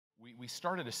We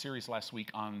started a series last week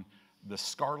on the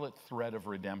scarlet thread of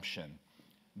redemption.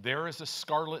 There is a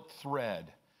scarlet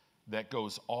thread that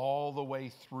goes all the way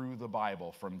through the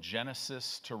Bible, from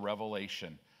Genesis to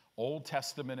Revelation, Old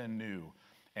Testament and New,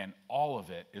 and all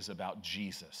of it is about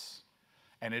Jesus.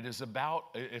 And it's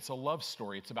a love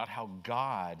story. It's about how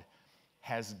God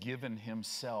has given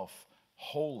himself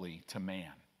wholly to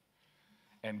man.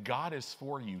 And God is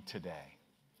for you today.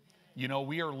 You know,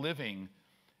 we are living,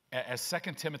 as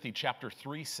 2 Timothy chapter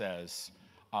 3 says,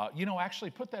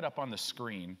 actually put that up on the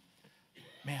screen.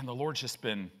 Man, the Lord's just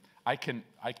been, I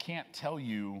can't tell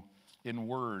you in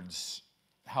words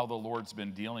how the Lord's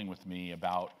been dealing with me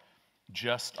about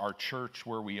just our church,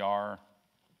 where we are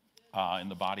in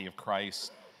the body of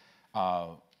Christ.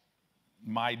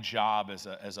 My job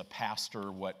as a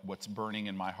pastor, what's burning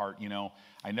in my heart. You know,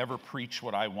 I never preach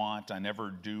what I want. I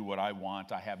never do what I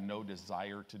want. I have no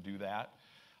desire to do that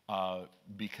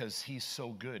because he's so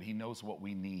good. He knows what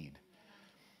we need.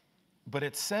 But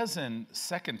it says in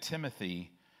 2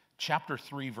 Timothy chapter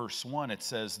 3, verse 1, it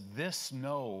says, "This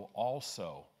know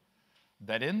also,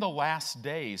 that in the last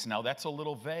days," now that's a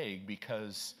little vague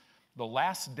because the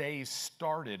last days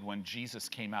started when Jesus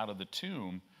came out of the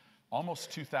tomb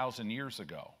almost 2,000 years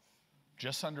ago,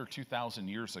 just under 2,000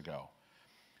 years ago.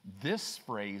 This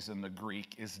phrase in the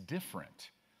Greek is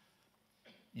different.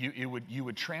 You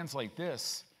would translate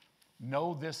this,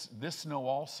 know this know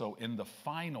also, in the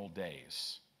final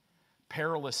days,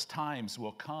 perilous times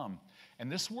will come. And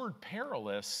this word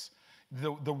perilous,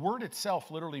 the word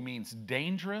itself literally means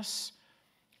dangerous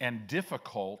and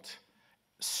difficult,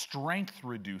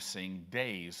 strength-reducing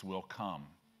days will come.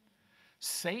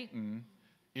 Satan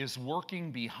is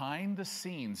working behind the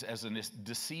scenes as a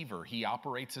deceiver. He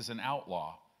operates as an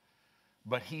outlaw,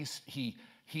 but he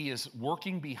is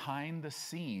working behind the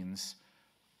scenes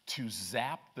to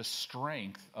zap the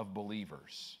strength of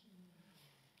believers.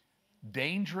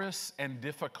 Dangerous and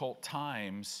difficult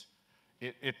times,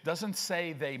 it doesn't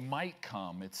say they might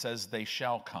come, it says they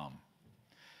shall come.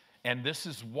 And this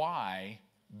is why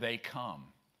they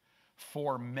come.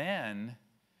 For men,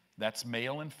 that's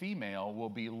male and female, will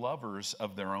be lovers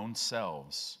of their own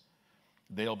selves.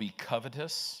 They'll be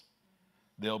covetous.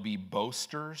 They'll be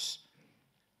boasters.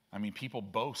 I mean, people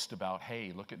boast about,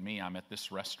 hey, look at me, I'm at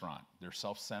this restaurant. They're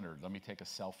self-centered. Let me take a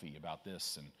selfie about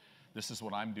this, and this is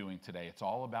what I'm doing today. It's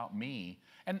all about me.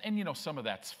 And you know, some of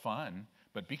that's fun,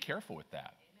 but be careful with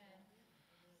that. Amen.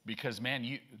 Because,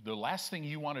 man, the last thing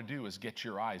you want to do is get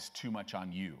your eyes too much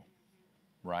on you,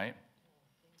 right?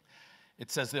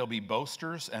 It says they'll be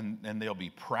boasters and they'll be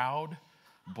proud,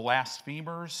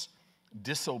 blasphemers,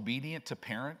 disobedient to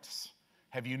parents.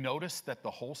 Have you noticed that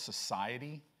the whole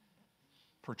society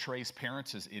portrays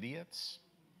parents as idiots?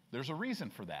 There's a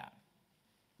reason for that,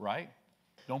 right?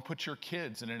 Don't put your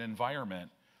kids in an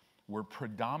environment where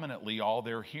predominantly all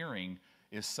they're hearing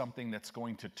is something that's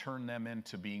going to turn them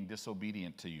into being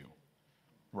disobedient to you,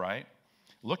 right?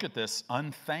 Look at this: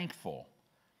 unthankful,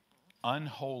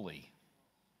 unholy.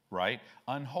 Right?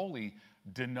 Unholy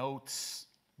denotes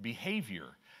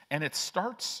behavior. And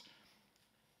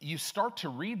you start to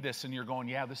read this and you're going,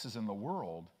 yeah, this is in the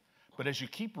world. But as you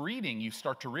keep reading, you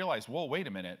start to realize, whoa, wait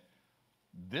a minute.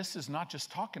 This is not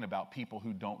just talking about people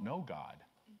who don't know God.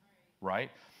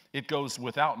 Right? It goes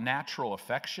without natural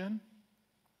affection.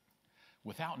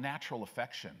 Without natural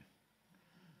affection.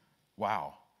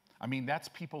 Wow. I mean, that's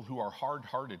people who are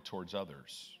hard-hearted towards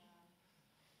others.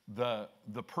 The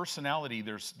personality,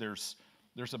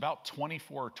 there's about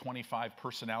 24 or 25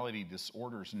 personality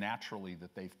disorders naturally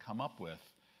that they've come up with.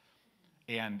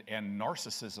 And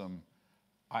narcissism,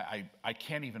 I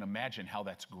can't even imagine how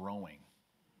that's growing.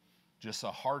 Just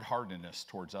a hard-heartedness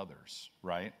towards others,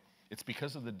 right? It's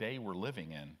because of the day we're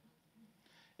living in.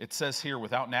 It says here,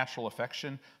 without natural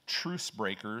affection, truce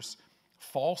breakers,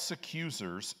 false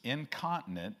accusers,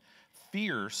 incontinent,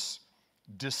 fierce,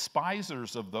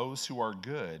 despisers of those who are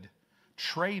good,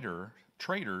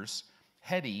 traitors,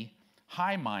 heady,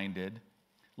 high-minded.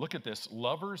 Look at this: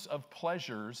 lovers of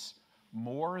pleasures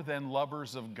more than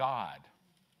lovers of God.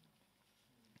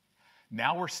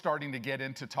 Now we're starting to get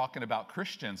into talking about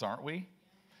Christians, aren't we?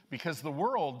 Because the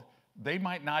world, they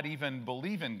might not even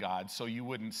believe in God, so you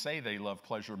wouldn't say they love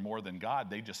pleasure more than God.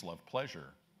 They just love pleasure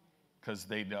because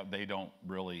they don't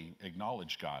really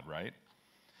acknowledge God, right?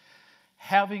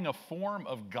 Having a form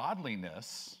of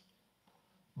godliness,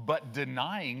 but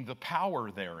denying the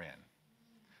power therein.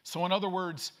 So in other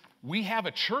words, we have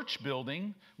a church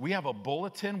building, we have a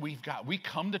bulletin, we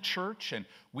come to church and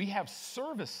we have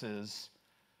services.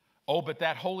 Oh, but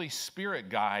that Holy Spirit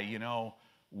guy, you know,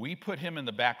 we put him in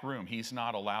the back room. He's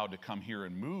not allowed to come here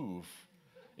and move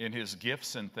in his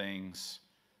gifts and things.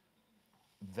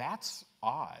 That's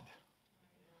odd.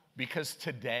 Because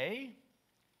today,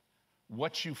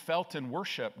 what you felt in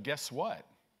worship, guess what?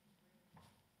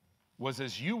 Was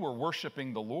as you were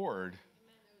worshiping the Lord,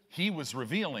 He was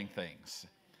revealing things.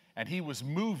 And He was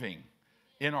moving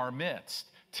in our midst.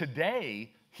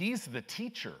 Today, He's the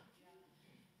teacher,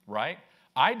 right?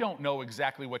 I don't know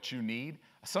exactly what you need.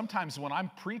 Sometimes when I'm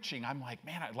preaching, I'm like,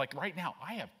 man, like right now,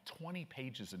 I have 20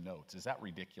 pages of notes. Is that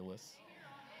ridiculous?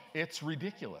 It's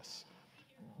ridiculous.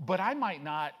 But I might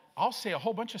not, I'll say a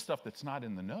whole bunch of stuff that's not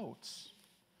in the notes.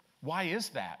 Why is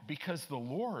that? Because the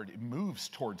Lord moves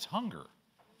towards hunger.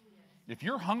 If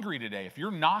you're hungry today, if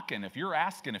you're knocking, if you're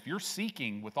asking, if you're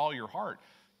seeking with all your heart,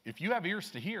 if you have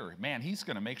ears to hear, man, He's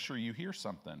going to make sure you hear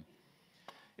something.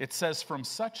 It says, from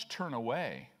such turn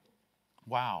away.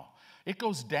 Wow. It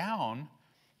goes down.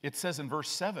 It says in verse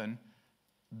 7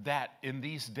 that in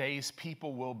these days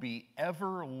people will be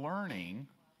ever learning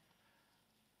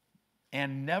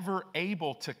and never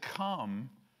able to come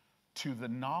to the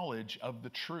knowledge of the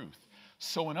truth.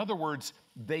 So in other words,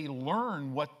 they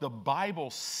learn what the Bible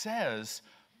says,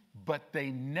 but they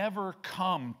never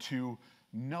come to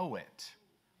know it.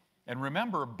 And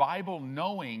remember, Bible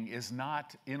knowing is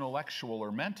not intellectual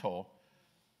or mental.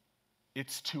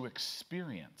 It's to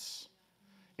experience.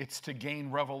 It's to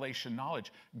gain revelation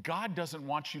knowledge. God doesn't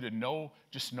want you to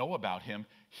just know about Him.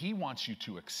 He wants you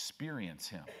to experience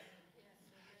Him.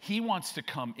 He wants to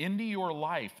come into your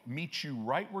life, meet you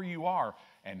right where you are,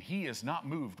 and He is not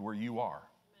moved where you are.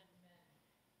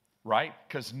 Right?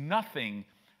 Because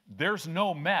there's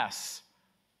no mess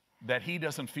that He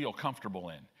doesn't feel comfortable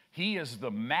in. He is the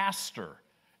master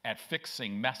at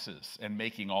fixing messes and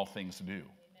making all things new.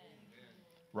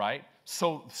 Right?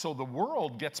 So the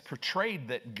world gets portrayed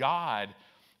that God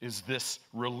is this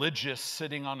religious,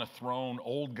 sitting on a throne,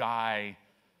 old guy.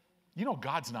 You know,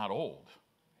 God's not old.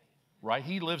 Right?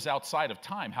 He lives outside of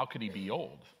time. How could He be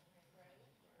old?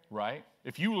 Right?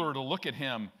 If you were to look at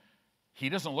Him, He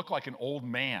doesn't look like an old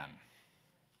man.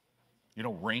 You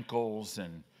know, wrinkles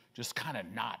and just kind of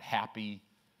not happy.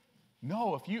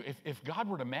 No, if God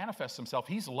were to manifest Himself,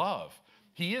 He's love.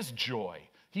 He is joy.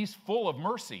 He's full of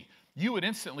mercy. You would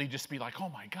instantly just be like, oh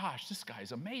my gosh, this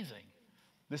guy's amazing.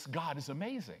 This God is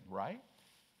amazing, right?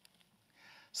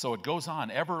 So it goes on,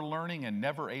 ever learning and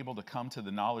never able to come to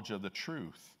the knowledge of the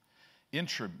truth.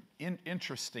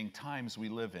 Interesting times we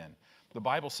live in. The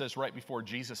Bible says right before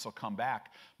Jesus will come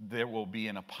back, there will be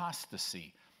an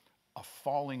apostasy, a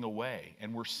falling away.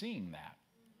 And we're seeing that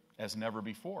as never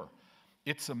before.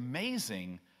 It's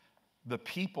amazing the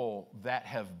people that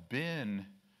have been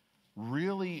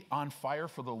really on fire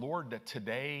for the Lord that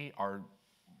today are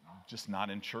just not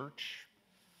in church.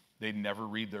 They never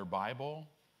read their Bible.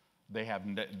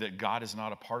 That God is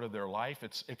not a part of their life.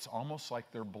 It's almost like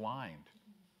they're blind.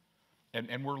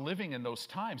 And we're living in those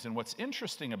times. And what's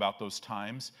interesting about those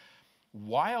times,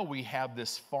 while we have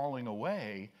this falling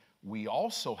away, we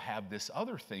also have this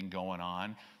other thing going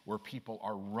on where people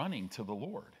are running to the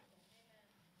Lord.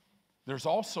 There's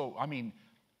also,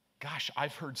 gosh,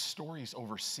 I've heard stories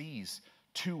overseas.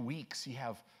 2 weeks,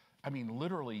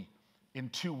 literally in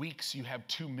 2 weeks, you have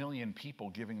 2 million people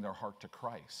giving their heart to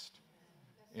Christ.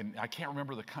 And I can't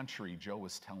remember the country. Joe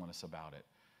was telling us about it.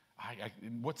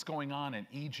 What's going on in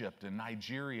Egypt and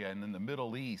Nigeria and in the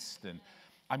Middle East. And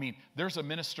there's a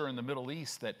minister in the Middle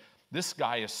East that this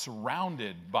guy is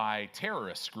surrounded by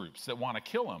terrorist groups that want to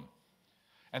kill him.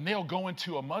 And they'll go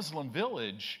into a Muslim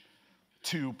village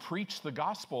to preach the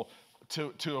gospel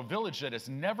to a village that has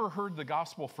never heard the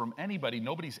gospel from anybody.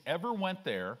 Nobody's ever went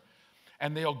there.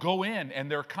 And they'll go in and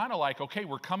they're kind of like, okay,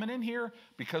 we're coming in here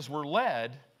because we're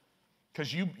led,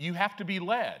 because you have to be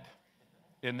led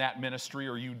in that ministry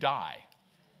or you die,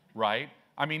 right?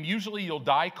 Usually you'll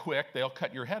die quick. They'll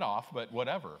cut your head off, but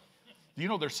whatever. Do you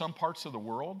know there's some parts of the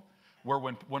world where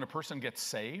when a person gets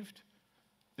saved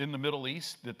in the Middle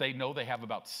East, that they know they have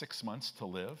about 6 months to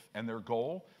live, and their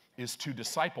goal is to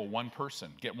disciple one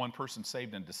person, get one person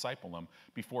saved and disciple them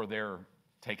before they're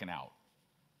taken out.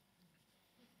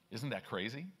 Isn't that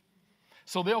crazy?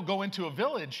 So they'll go into a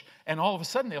village, and all of a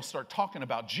sudden they'll start talking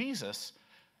about Jesus,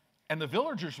 and the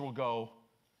villagers will go,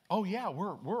 oh yeah,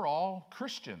 we're all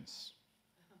Christians.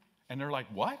 And they're like,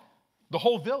 what? The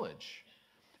whole village.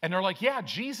 And they're like, yeah,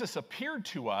 Jesus appeared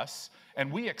to us,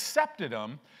 and we accepted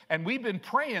Him, and we've been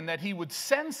praying that He would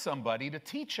send somebody to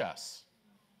teach us.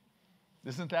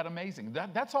 Isn't that amazing?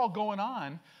 That's all going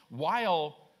on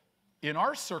while in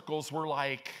our circles we're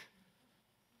like,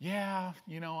 yeah,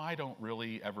 I don't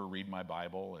really ever read my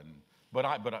Bible, but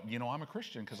I'm a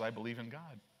Christian because I believe in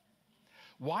God.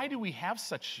 Why do we have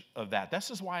such of that?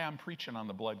 This is why I'm preaching on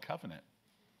the blood covenant.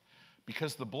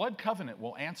 Because the blood covenant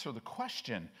will answer the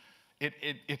question.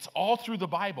 It's all through the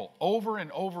Bible, over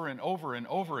and over and over and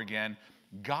over again.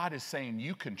 God is saying,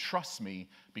 you can trust me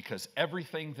because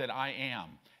everything that I am,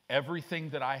 everything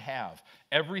that I have,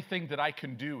 everything that I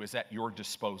can do is at your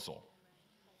disposal.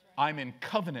 I'm in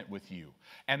covenant with you.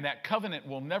 And that covenant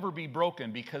will never be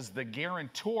broken because the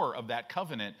guarantor of that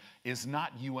covenant is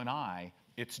not you and I,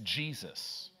 it's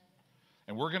Jesus.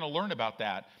 And we're going to learn about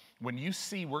that. When you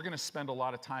see, we're going to spend a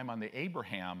lot of time on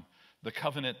the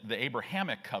covenant, the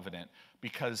Abrahamic covenant,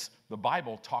 because the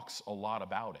Bible talks a lot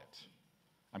about it.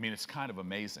 I mean, it's kind of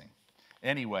amazing.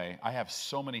 Anyway, I have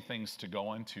so many things to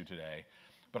go into today,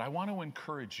 but I want to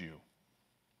encourage you.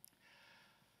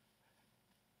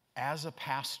 As a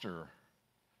pastor,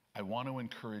 I want to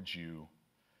encourage you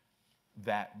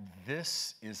that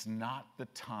this is not the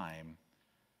time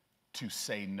to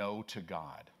say no to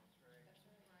God.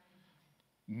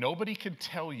 Nobody can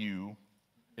tell you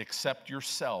except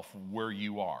yourself where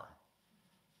you are.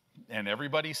 And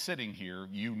everybody sitting here,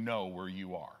 you know where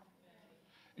you are.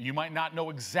 You might not know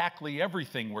exactly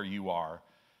everything where you are,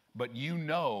 but you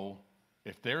know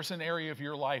if there's an area of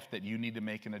your life that you need to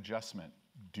make an adjustment,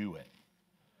 do it.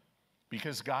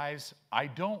 Because guys, I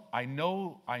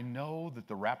know that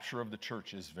the rapture of the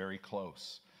church is very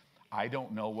close. I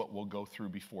don't know what we'll go through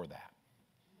before that.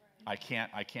 I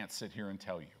can't sit here and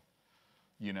tell you.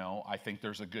 You know, I think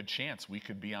there's a good chance we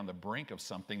could be on the brink of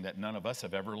something that none of us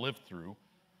have ever lived through,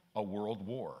 a world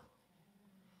war.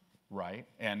 Right?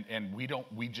 And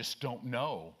we just don't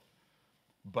know.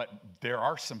 But there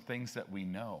are some things that we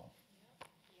know.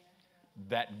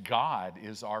 That God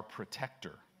is our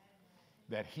protector.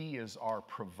 That He is our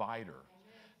provider,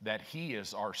 that He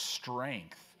is our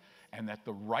strength, and that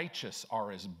the righteous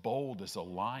are as bold as a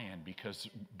lion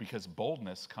because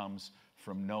boldness comes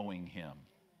from knowing Him.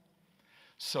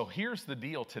 So here's the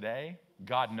deal today.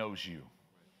 God knows you.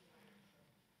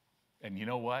 And you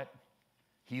know what?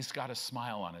 He's got a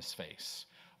smile on His face.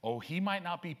 Oh, He might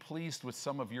not be pleased with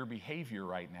some of your behavior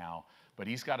right now, but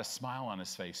He's got a smile on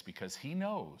His face because He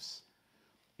knows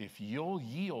if you'll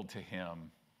yield to Him,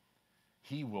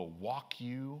 He will walk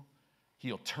you.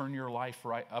 He'll turn your life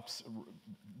right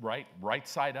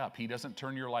side up. He doesn't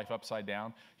turn your life upside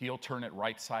down. He'll turn it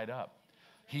right side up.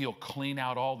 He'll clean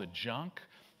out all the junk.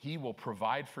 He will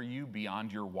provide for you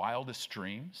beyond your wildest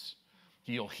dreams.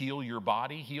 He'll heal your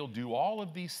body. He'll do all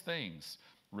of these things.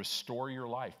 Restore your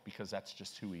life because that's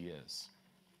just who He is.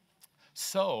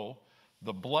 So,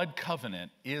 the blood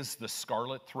covenant is the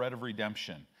scarlet thread of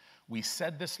redemption. We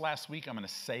said this last week. I'm going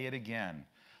to say it again.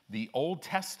 The Old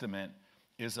Testament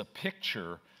is a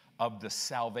picture of the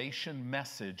salvation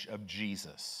message of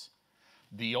Jesus.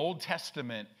 The Old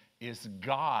Testament is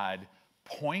God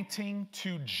pointing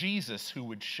to Jesus who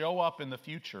would show up in the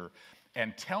future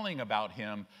and telling about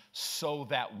Him so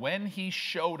that when He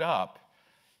showed up,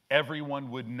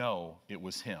 everyone would know it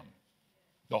was Him.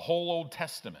 The whole Old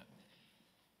Testament.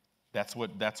 That's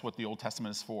what the Old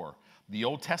Testament is for. The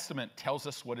Old Testament tells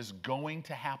us what is going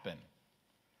to happen.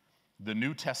 The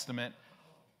New Testament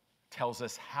tells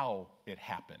us how it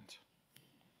happened.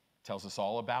 Tells us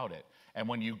all about it. And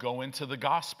when you go into the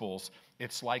Gospels,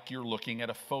 it's like you're looking at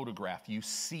a photograph. You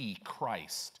see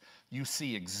Christ. You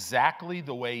see exactly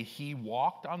the way He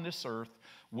walked on this earth,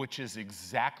 which is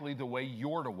exactly the way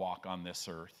you're to walk on this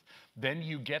earth. Then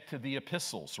you get to the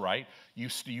epistles, right?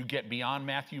 You get beyond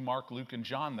Matthew, Mark, Luke, and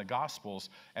John, the Gospels,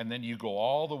 and then you go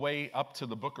all the way up to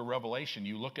the book of Revelation.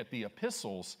 You look at the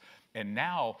epistles, and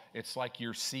now it's like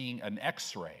you're seeing an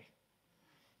X-ray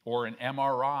or an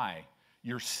MRI.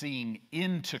 You're seeing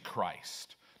into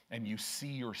Christ, and you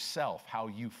see yourself, how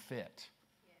you fit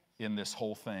in this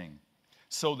whole thing.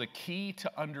 So the key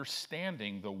to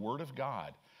understanding the Word of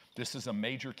God, this is a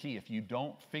major key. If you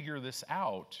don't figure this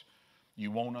out, you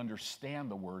won't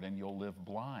understand the Word and you'll live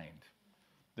blind.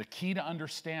 The key to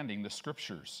understanding the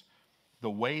Scriptures, the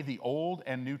way the Old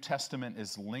and New Testament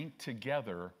is linked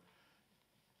together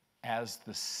as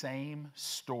the same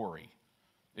story.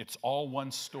 It's all one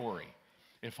story.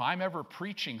 If I'm ever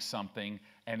preaching something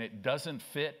and it doesn't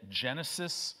fit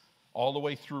Genesis all the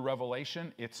way through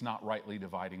Revelation, it's not rightly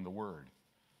dividing the Word.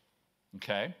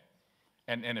 Okay?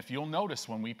 And if you'll notice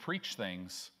when we preach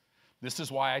things, this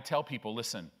is why I tell people,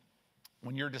 listen,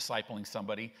 when you're discipling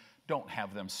somebody, don't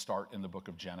have them start in the book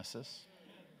of Genesis.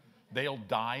 They'll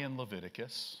die in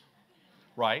Leviticus,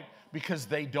 right? Because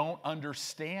they don't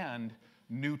understand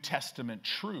New Testament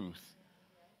truth.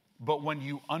 But when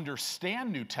you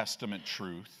understand New Testament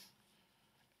truth,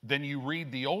 then you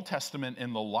read the Old Testament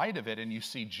in the light of it and you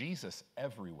see Jesus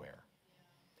everywhere.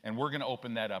 And we're going to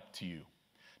open that up to you.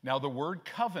 Now, the word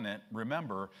covenant,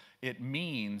 remember, it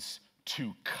means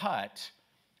to cut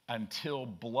until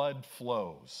blood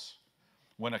flows.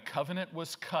 When a covenant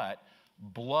was cut,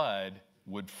 blood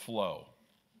would flow,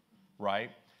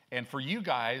 right? And for you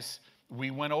guys, we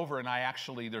went over and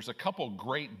there's a couple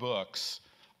great books.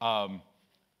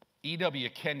 E.W.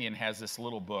 Kenyon has this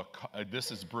little book.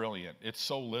 This is brilliant. It's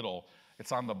so little.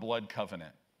 It's on the blood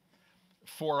covenant.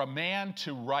 For a man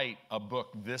to write a book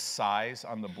this size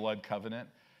on the blood covenant,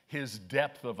 his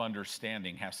depth of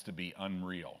understanding has to be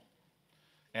unreal.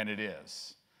 And it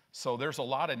is. So there's a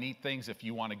lot of neat things if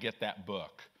you want to get that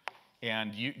book.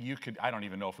 And you could, I don't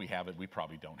even know if we have it. We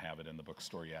probably don't have it in the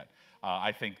bookstore yet.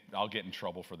 I think I'll get in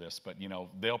trouble for this, but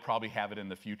they'll probably have it in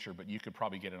the future, but you could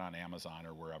probably get it on Amazon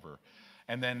or wherever.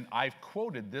 And then I've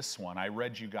quoted this one. I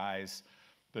read you guys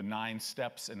the 9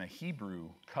 steps in a Hebrew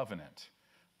covenant.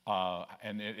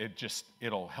 And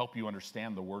it'll help you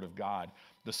understand the Word of God.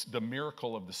 The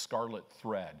Miracle of the Scarlet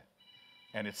Thread.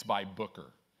 And it's by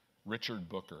Booker, Richard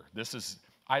Booker.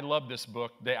 I love this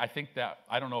book. I think that,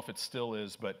 I don't know if it still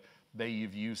is, but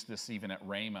they've used this even at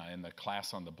Rhema in the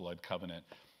class on the blood covenant,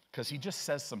 because he just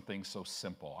says some things so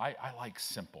simple. I like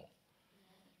simple,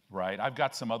 right? I've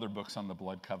got some other books on the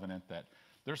blood covenant that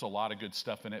there's a lot of good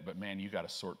stuff in it, but man, you got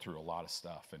to sort through a lot of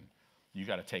stuff, and you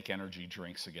got to take energy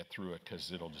drinks to get through it,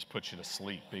 because it'll just put you to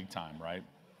sleep big time, right?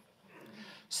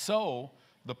 So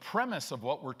the premise of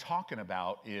what we're talking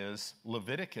about is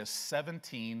Leviticus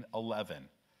 17:11.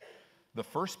 The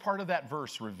first part of that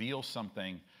verse reveals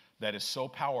something that is so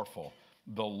powerful.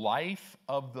 The life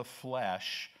of the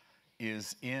flesh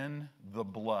is in the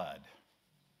blood.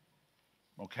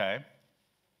 Okay?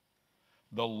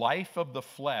 The life of the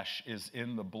flesh is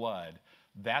in the blood.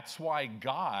 That's why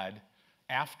God,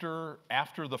 after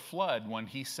the flood, when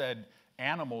he said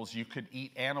animals, you could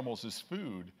eat animals as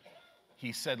food,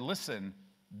 he said, listen,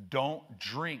 don't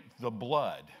drink the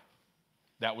blood.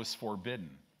 That was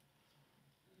forbidden.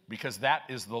 Because that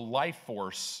is the life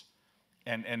force.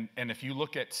 And if you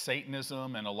look at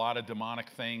Satanism and a lot of demonic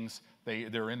things,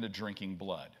 they're into drinking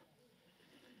blood.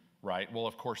 Right? Well,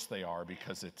 of course they are,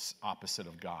 because it's opposite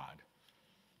of God.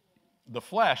 The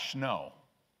flesh, no.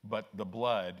 But the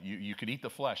blood, you could eat the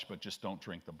flesh, but just don't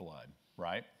drink the blood.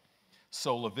 Right?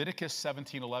 So Leviticus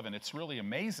 17:11, it's really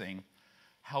amazing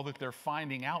how that they're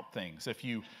finding out things. If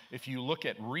you look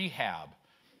at rehab,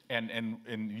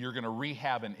 and you're going to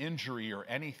rehab an injury or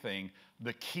anything,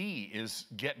 the key is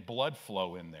get blood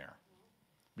flow in there,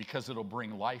 because it'll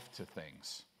bring life to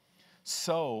things.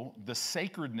 So the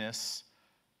sacredness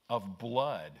of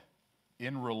blood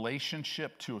in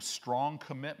relationship to strong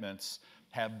commitments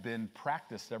have been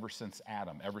practiced ever since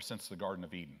Adam, ever since the Garden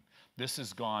of Eden. This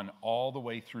has gone all the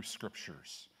way through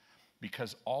scriptures,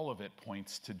 because all of it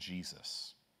points to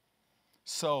Jesus.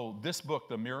 So this book,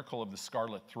 The Miracle of the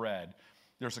Scarlet Thread,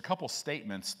 there's a couple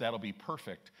statements that'll be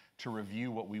perfect to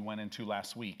review what we went into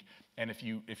last week. And if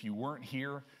you weren't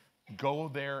here, go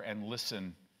there and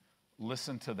listen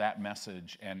to that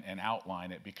message and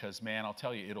outline it, because man, I'll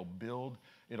tell you,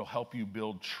 it'll help you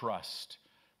build trust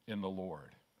in the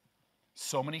Lord.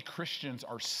 So many Christians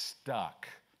are stuck.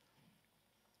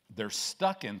 They're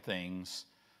stuck in things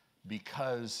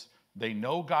because they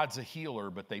know God's a healer,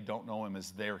 but they don't know him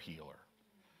as their healer.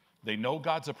 They know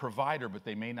God's a provider, but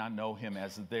they may not know him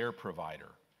as their provider.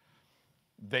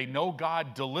 They know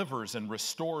God delivers and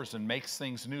restores and makes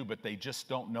things new, but they just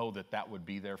don't know that would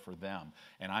be there for them.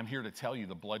 And I'm here to tell you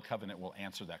the blood covenant will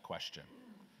answer that question.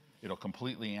 It'll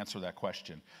completely answer that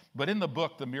question. But in the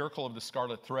book, The Miracle of the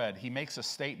Scarlet Thread, he makes a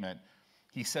statement.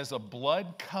 He says a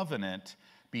blood covenant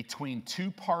between two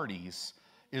parties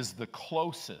is the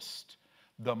closest,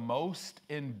 the most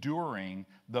enduring,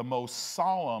 the most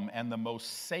solemn, and the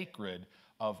most sacred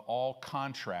of all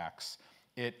contracts.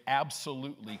 It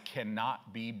absolutely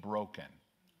cannot be broken.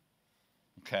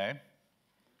 Okay?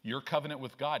 Your covenant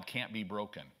with God can't be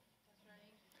broken.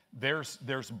 That's right.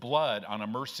 There's blood on a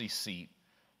mercy seat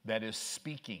that is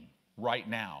speaking right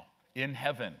now in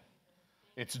heaven.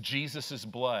 It's Jesus'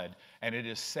 blood, and it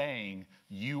is saying,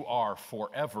 you are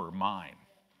forever mine.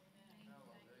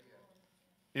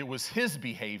 It was his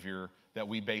behavior that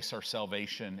we base our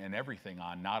salvation and everything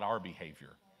on, not our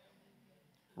behavior.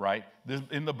 Right?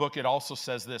 In the book, it also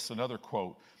says this, another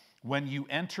quote. When you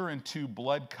enter into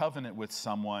blood covenant with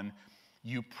someone,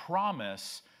 you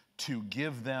promise to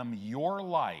give them your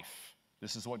life.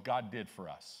 This is what God did for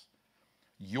us.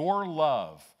 Your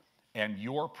love and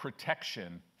your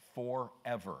protection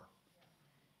forever.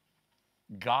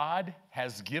 God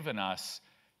has given us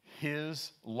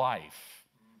his life,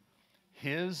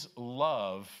 his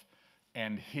love,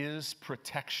 and his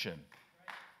protection.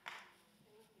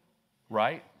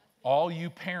 Right? All you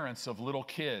parents of little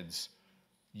kids,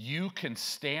 you can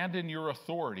stand in your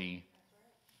authority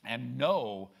and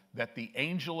know that the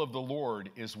angel of the Lord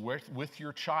is with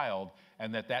your child,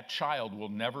 and that child will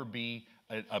never be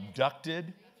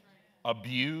abducted,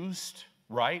 abused,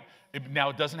 right? Now,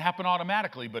 it doesn't happen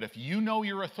automatically, but if you know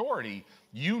your authority,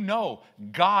 you know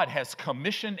God has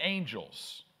commissioned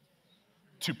angels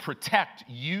to protect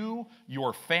you,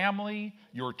 your family,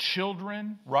 your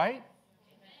children, right?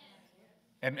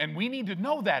 And we need to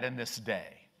know that in this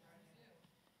day.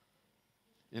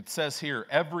 It says here,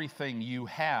 everything you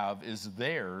have is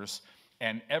theirs,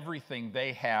 and everything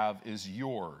they have is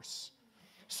yours.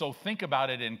 So think about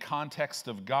it in context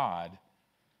of God.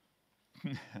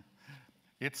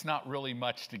 It's not really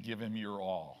much to give him your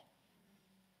all.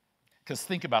 Because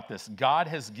think about this. God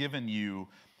has given you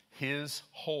his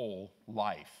whole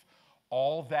life.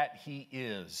 All that he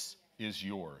is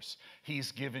yours.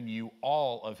 He's given you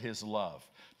all of his love.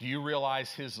 Do you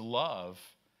realize his love,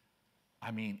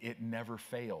 I mean, it never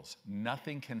fails.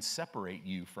 Nothing can separate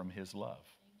you from his love.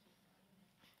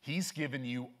 He's given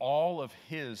you all of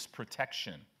his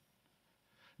protection.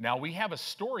 Now, we have a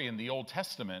story in the Old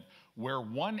Testament where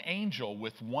one angel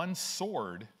with one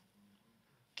sword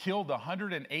killed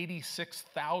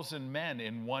 186,000 men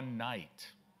in one night.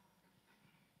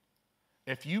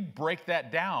 If you break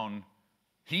that down,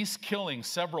 he's killing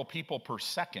several people per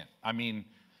second. I mean,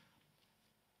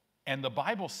 and the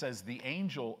Bible says the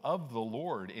angel of the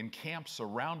Lord encamps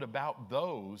around about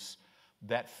those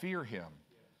that fear him.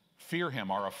 Fear him,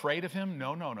 are afraid of him?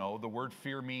 No. The word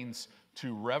fear means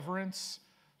to reverence,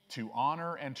 to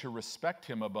honor, and to respect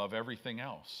him above everything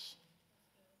else.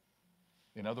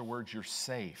 In other words, you're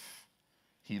safe.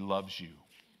 He loves you.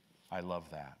 I love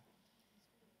that.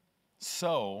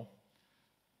 So,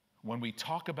 when we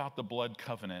talk about the blood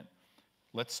covenant,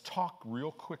 let's talk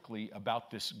real quickly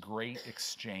about this great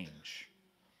exchange.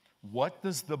 What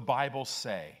does the Bible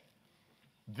say?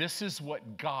 This is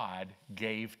what God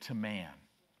gave to man.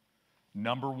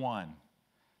 Number one,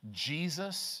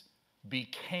 Jesus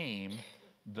became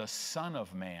the Son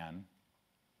of Man,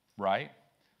 right?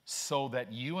 So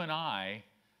that you and I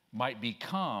might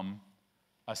become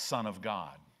a son of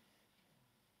God.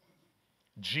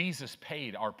 Jesus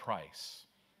paid our price.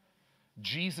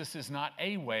 Jesus is not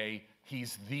a way,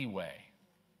 he's the way.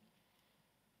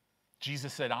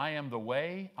 Jesus said, I am the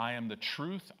way, I am the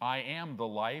truth, I am the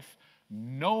life.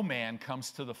 No man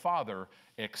comes to the Father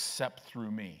except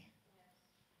through me.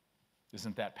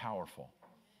 Isn't that powerful?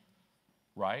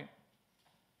 Right?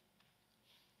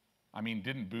 I mean,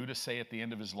 didn't Buddha say at the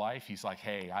end of his life, he's like,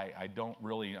 hey,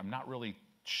 I'm not really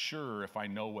sure if I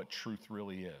know what truth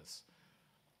really is.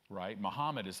 Right?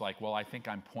 Muhammad is like, well, I think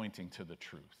I'm pointing to the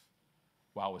truth.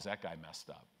 Wow, was that guy messed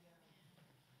up?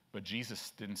 But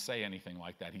Jesus didn't say anything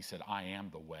like that. He said, I am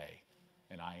the way,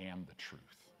 and I am the truth,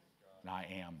 and I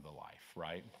am the life,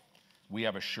 right? We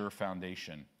have a sure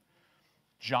foundation.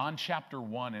 John chapter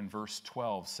 1 and verse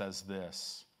 12 says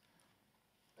this,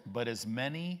 but as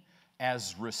many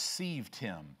as received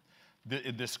him.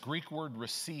 This Greek word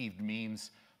received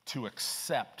means to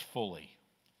accept fully.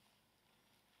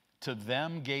 To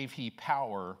them gave he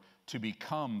power to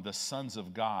become the sons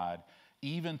of God,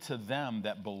 even to them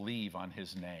that believe on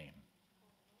his name.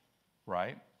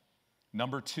 Right?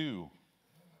 Number two,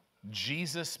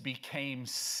 Jesus became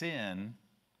sin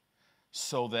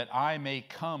so that I may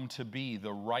come to be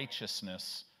the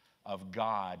righteousness of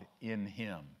God in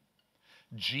him.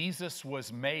 Jesus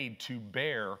was made to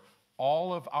bear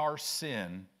all of our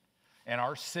sin and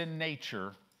our sin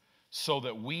nature so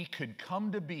that we could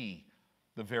come to be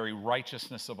the very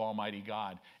righteousness of Almighty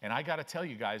God. And I got to tell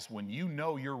you guys, when you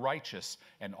know you're righteous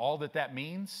and all that that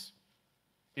means,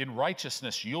 in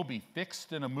righteousness you'll be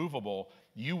fixed and immovable.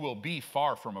 You will be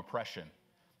far from oppression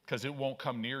because it won't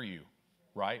come near you,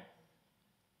 right?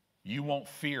 You won't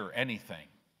fear anything.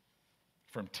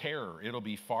 From terror, it'll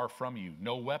be far from you.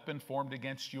 No weapon formed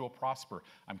against you will prosper.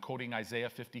 I'm quoting Isaiah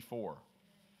 54,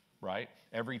 right?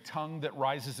 Every tongue that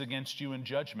rises against you in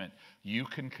judgment, you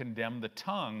can condemn the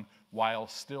tongue while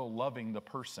still loving the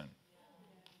person.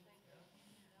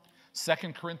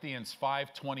 2 Corinthians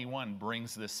 5:21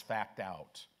 brings this fact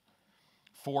out.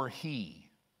 For he,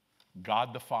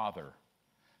 God the Father,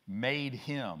 made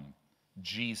him,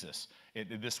 Jesus.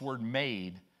 This word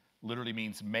made literally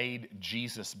means made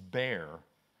Jesus bear,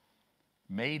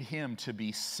 made him to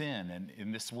be sin. And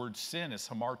in this word sin is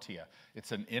hamartia.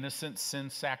 It's an innocent sin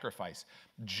sacrifice.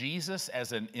 Jesus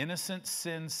as an innocent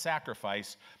sin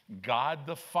sacrifice, God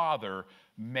the Father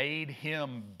made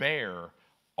him bear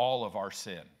all of our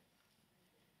sin.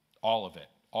 All of it.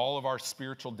 All of our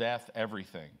spiritual death,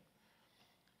 everything.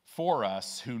 For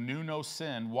us who knew no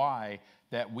sin, why?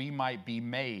 that we might be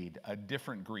made, a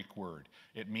different Greek word.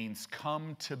 It means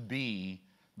come to be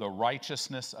the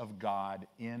righteousness of God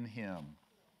in him.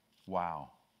 Wow.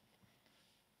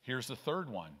 Here's the third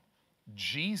one.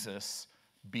 Jesus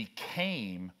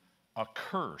became a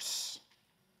curse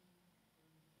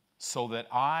so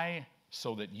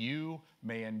that you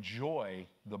may enjoy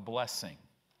the blessing.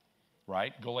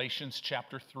 Right? Galatians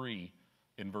chapter 3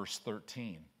 in verse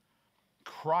 13.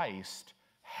 Christ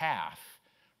hath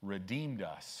redeemed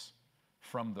us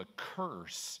from the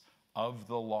curse of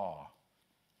the law.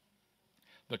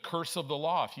 The curse of the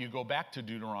law, if you go back to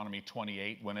Deuteronomy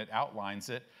 28, when it outlines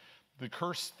it, the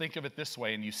curse, think of it this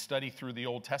way, and you study through the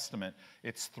Old Testament,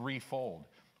 it's threefold.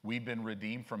 We've been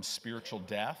redeemed from spiritual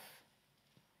death.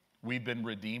 We've been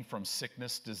redeemed from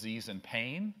sickness, disease, and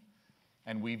pain.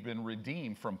 And we've been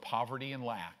redeemed from poverty and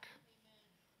lack.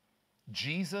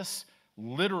 Jesus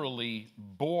literally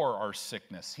bore our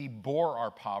sickness. He bore our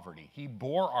poverty. He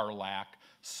bore our lack.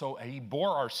 So he bore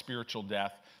our spiritual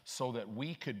death so that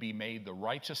we could be made the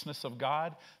righteousness of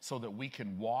God, so that we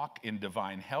can walk in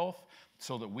divine health,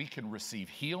 so that we can receive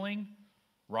healing,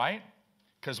 right?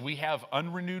 Because we have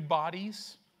unrenewed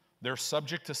bodies. They're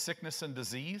subject to sickness and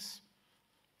disease.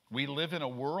 We live in a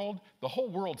world, the whole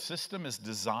world system is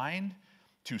designed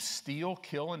to steal,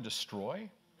 kill, and destroy.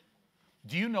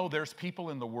 Do you know there's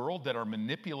people in the world that are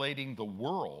manipulating the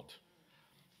world,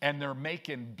 and they're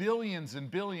making billions and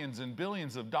billions and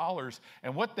billions of dollars,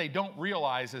 and what they don't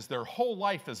realize is their whole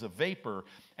life is a vapor,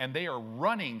 and they are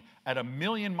running at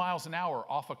 1,000,000 miles an hour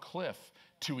off a cliff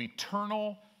to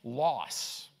eternal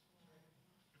loss,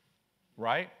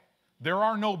 right? There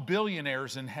are no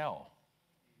billionaires in hell.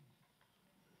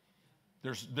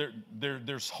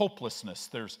 There's hopelessness.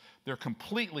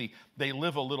 They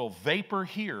live a little vapor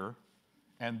here,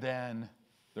 and then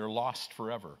they're lost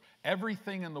forever.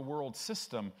 Everything in the world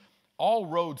system, all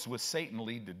roads with Satan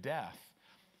lead to death.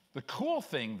 The cool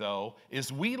thing, though,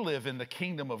 is we live in the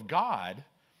kingdom of God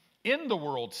in the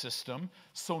world system,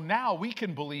 so now we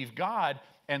can believe God,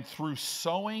 and through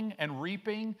sowing and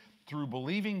reaping, through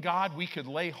believing God, we could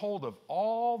lay hold of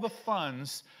all the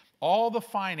funds, all the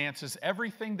finances,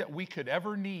 everything that we could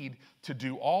ever need to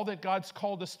do all that God's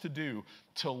called us to do,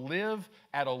 to live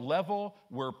at a level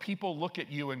where people look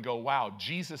at you and go, wow,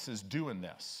 Jesus is doing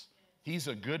this. He's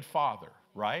a good father,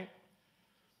 right?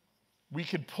 We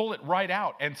could pull it right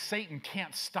out, and Satan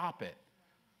can't stop it.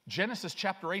 Genesis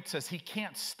chapter 8 says he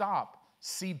can't stop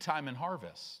seed time and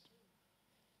harvest.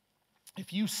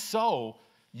 If you sow,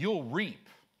 you'll reap.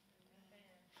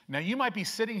 Now, you might be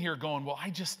sitting here going, well,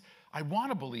 I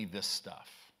want to believe this stuff.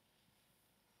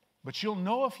 But you'll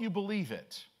know if you believe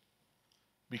it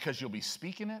because you'll be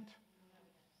speaking it,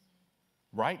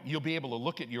 right? You'll be able to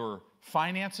look at your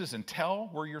finances and tell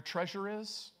where your treasure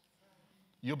is.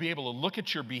 You'll be able to look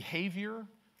at your behavior,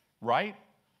 right?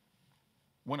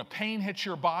 When a pain hits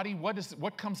your body,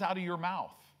 what comes out of your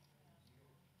mouth?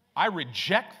 I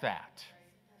reject that.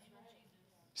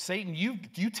 Satan,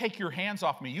 you take your hands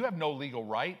off me. You have no legal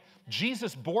right.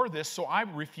 Jesus bore this, so I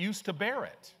refuse to bear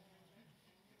it.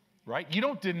 Right? You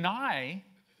don't deny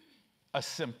a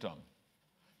symptom.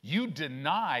 You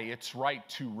deny its right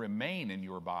to remain in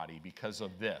your body because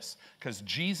of this. Because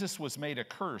Jesus was made a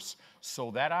curse so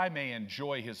that I may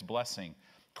enjoy his blessing.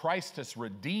 Christ has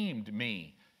redeemed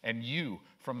me and you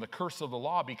from the curse of the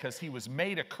law because he was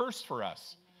made a curse for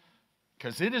us.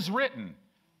 Because it is written,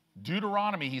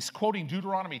 Deuteronomy, he's quoting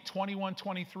Deuteronomy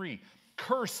 21:23.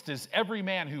 Cursed is every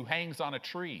man who hangs on a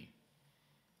tree.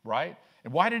 Right?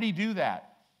 And why did he do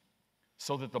that?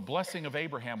 So that the blessing of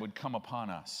Abraham would come upon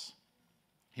us.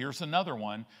 Here's another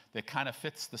one that kind of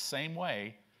fits the same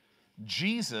way.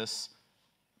 Jesus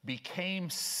became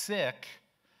sick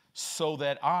so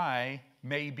that I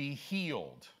may be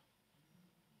healed.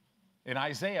 In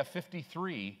Isaiah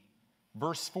 53,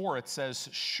 verse 4, it says,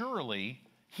 surely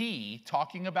he,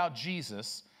 talking about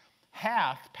Jesus,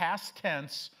 hath, past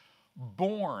tense,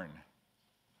 borne.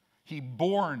 He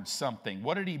borne something.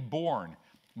 What did he borne?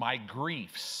 My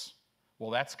griefs. Well,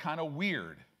 that's kind of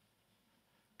weird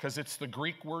because it's the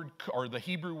Greek word or the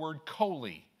Hebrew word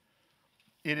koli.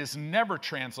 It is never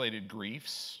translated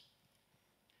griefs.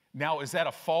 Now, is that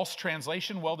a false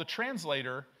translation? Well, the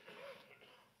translator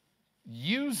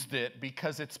used it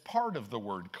because it's part of the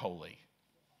word koli.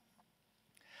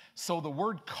 So the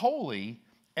word koli,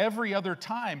 every other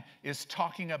time, is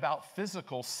talking about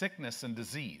physical sickness and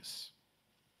disease.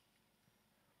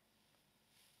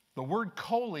 The word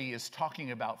koli is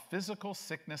talking about physical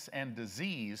sickness and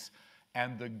disease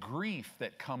and the grief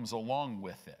that comes along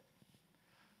with it.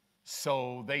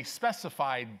 So they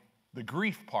specified the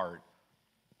grief part,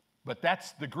 but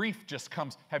the grief just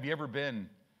comes. Have you ever been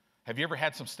Have you ever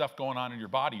had some stuff going on in your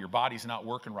body? Your body's not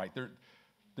working right.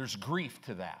 There's grief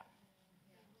to that.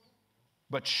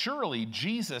 But surely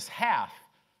Jesus hath.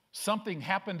 Something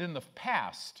happened in the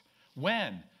past.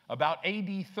 When? About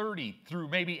AD 30 through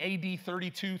maybe AD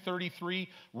 32, 33,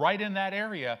 right in that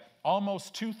area,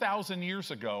 almost 2,000 years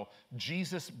ago,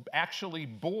 Jesus actually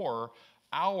bore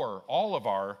all of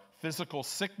our physical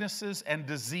sicknesses and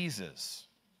diseases.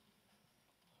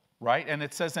 Right? And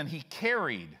it says, and he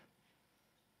carried.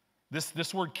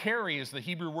 This word carry is the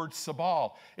Hebrew word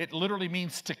sabal. It literally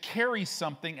means to carry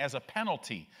something as a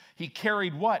penalty. He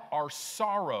carried what? Our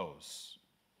sorrows.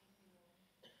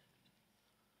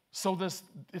 So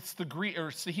it's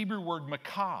the Hebrew word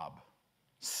makab,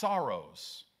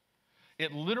 sorrows.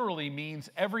 It literally means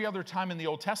every other time in the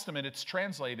Old Testament it's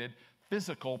translated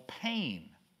physical pain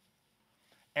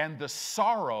and the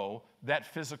sorrow that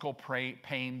physical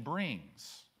pain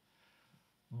brings.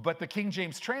 But the King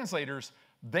James translators,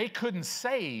 they couldn't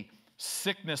say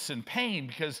sickness and pain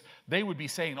because they would be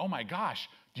saying, oh my gosh,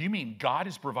 do you mean God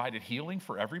has provided healing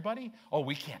for everybody? Oh,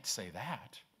 we can't say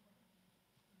that.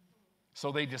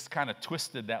 So they just kind of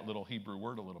twisted that little Hebrew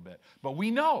word a little bit. But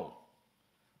we know.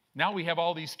 Now we have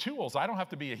all these tools. I don't have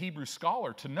to be a Hebrew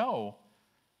scholar to know.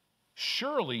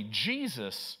 Surely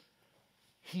Jesus,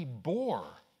 he bore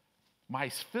my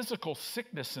physical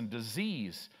sickness and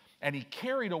disease, and he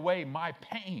carried away my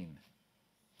pain.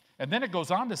 And then it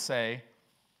goes on to say,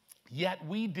 yet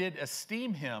we did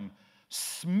esteem him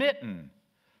smitten,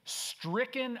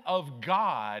 stricken of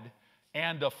God,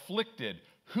 and afflicted.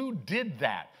 Who did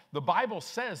that? The Bible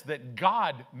says that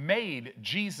God made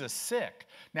Jesus sick.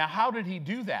 Now, how did he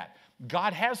do that?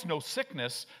 God has no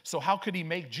sickness, so how could he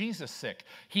make Jesus sick?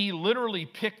 He literally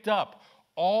picked up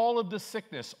all of the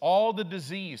sickness, all the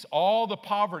disease, all the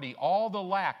poverty, all the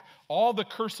lack, all the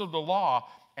curse of the law,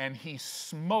 and he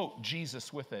smote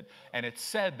Jesus with it. And it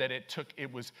said that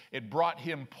it brought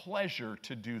him pleasure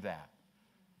to do that.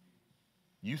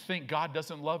 You think God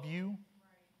doesn't love you?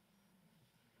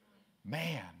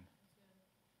 Man.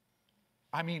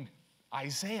 I mean,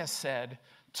 Isaiah said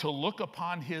to look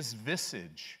upon his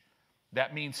visage,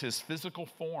 that means his physical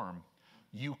form,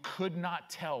 you could not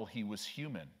tell he was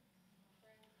human.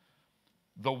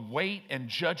 The weight and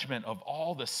judgment of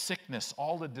all the sickness,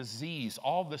 all the disease,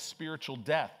 all the spiritual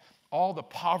death, all the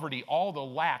poverty, all the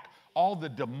lack, all the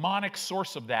demonic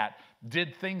source of that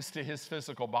did things to his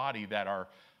physical body that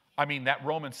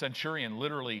Roman centurion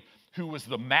literally, who was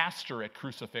the master at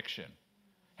crucifixion,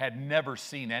 had never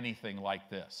seen anything like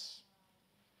this.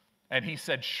 And he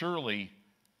said, surely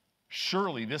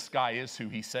this guy is who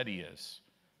he said he is.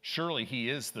 Surely he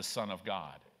is the Son of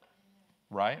God.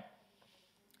 Right?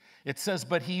 It says,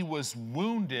 but he was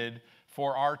wounded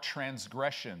for our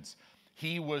transgressions.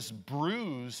 He was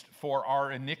bruised for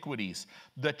our iniquities.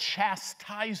 The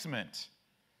chastisement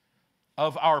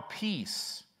of our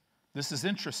peace. This is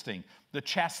interesting. The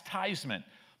chastisement,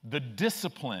 the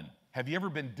discipline. Have you ever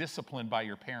been disciplined by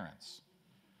your parents?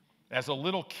 As a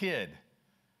little kid,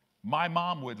 my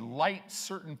mom would light a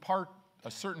certain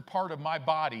part of my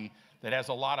body that has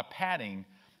a lot of padding.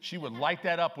 She would light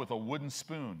that up with a wooden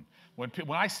spoon. When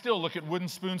I still look at wooden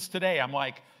spoons today, I'm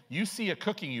like, you see a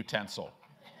cooking utensil,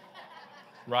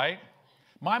 right?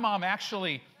 My mom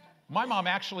actually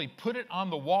put it on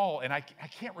the wall, and I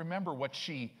can't remember what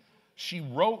she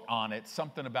wrote on it,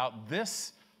 something about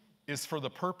this is for the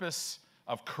purpose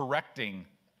of correcting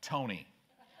Tony.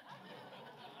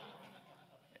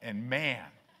 And man,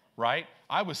 right?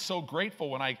 I was so grateful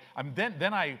when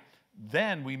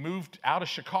then we moved out of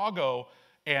Chicago,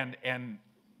 and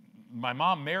my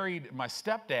mom married my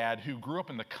stepdad, who grew up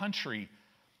in the country.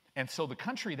 And so the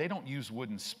country, they don't use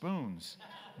wooden spoons.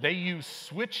 They use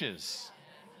switches.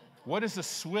 What is a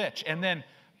switch? And then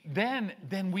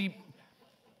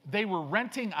they were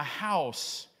renting a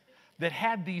house that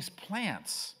had these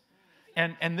plants.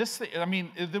 And this thing,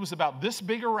 it was about this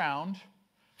big around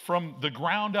from the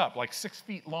ground up, like 6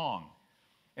 feet long.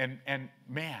 And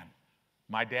man,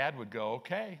 my dad would go,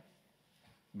 okay,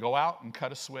 go out and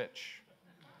cut a switch.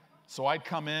 So I'd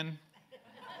come in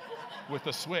with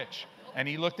a switch. And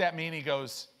he looked at me and he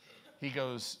goes,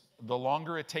 the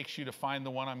longer it takes you to find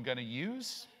the one I'm going to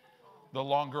use, the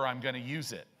longer I'm going to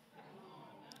use it.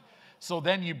 So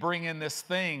then you bring in this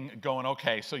thing going,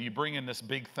 okay, so you bring in this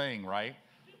big thing, right?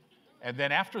 And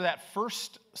then after that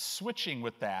first switching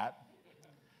with that,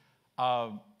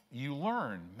 you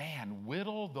learn, man,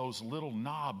 whittle those little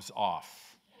knobs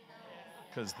off.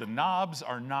 Because the knobs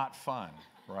are not fun,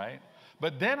 right?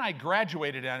 But then I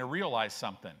graduated and I realized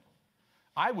something.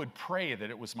 I would pray that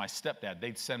it was my stepdad.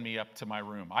 They'd send me up to my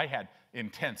room. I had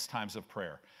intense times of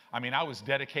prayer. I mean, I was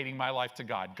dedicating my life to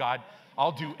God. God,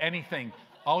 I'll do anything.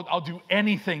 I'll do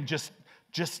anything. Just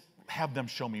have them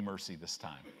show me mercy this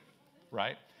time,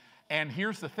 right? And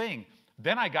here's the thing.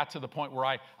 Then I got to the point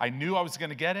where I knew I was going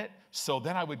to get it. So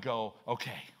then I would go,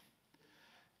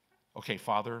 okay,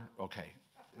 Father, okay,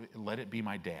 let it be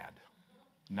my dad,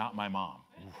 not my mom.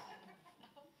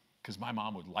 Because my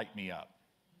mom would light me up,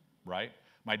 right?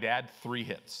 My dad, 3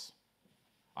 hits.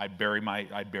 I'd bury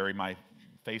my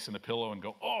face in the pillow and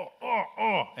go,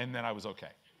 oh, and then I was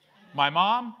okay. My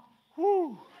mom,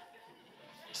 whoo.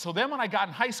 So then when I got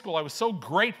in high school, I was so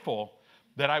grateful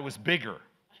that I was bigger.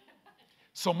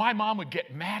 So my mom would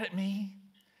get mad at me.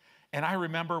 And I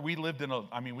remember we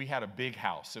had a big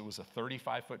house. It was a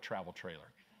 35-foot travel trailer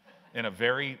in a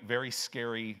very, very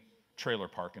scary trailer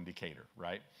park in Decatur,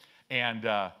 right? And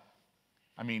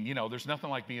there's nothing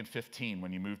like being 15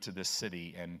 when you move to this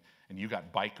city and you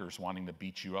got bikers wanting to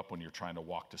beat you up when you're trying to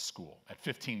walk to school at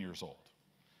 15 years old.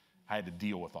 I had to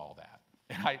deal with all that.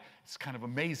 And it's kind of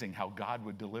amazing how God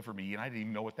would deliver me, and I didn't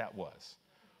even know what that was.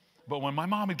 But when my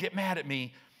mom would get mad at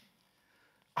me,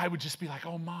 I would just be like,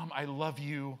 oh, Mom, I love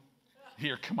you.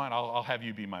 Here, come on, I'll have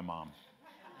you be my mom.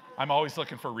 I'm always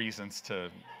looking for reasons to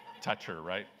touch her,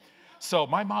 right? So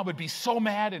my mom would be so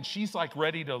mad, and she's like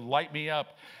ready to light me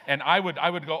up. And I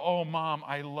would go, oh, Mom,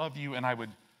 I love you. And I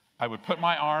would put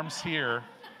my arms here,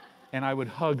 and I would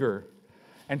hug her.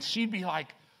 And she'd be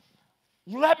like,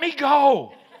 let me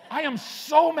go. I am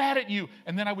so mad at you.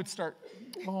 And then I would start,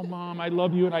 oh, Mom, I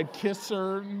love you. And I'd kiss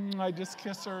her. I'd just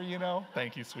kiss her,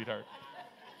 Thank you, sweetheart.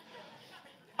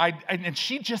 And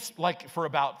she just, like, for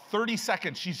about 30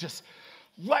 seconds, she's just,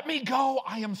 let me go.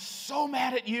 I am so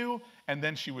mad at you. And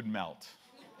then she would melt.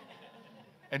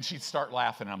 And she'd start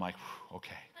laughing. I'm like,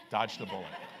 okay, dodged the bullet.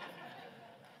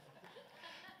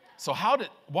 So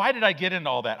why did I get into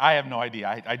all that? I have no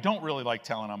idea. I don't really like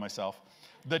telling on myself.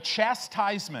 The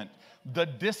chastisement, the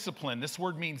discipline. This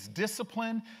word means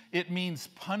discipline. It means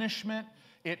punishment.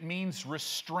 It means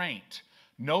restraint.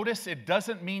 Notice it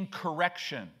doesn't mean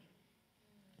correction.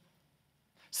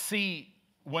 See,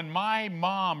 when my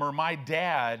mom or my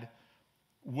dad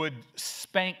would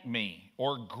spank me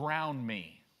or ground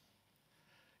me,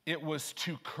 it was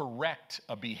to correct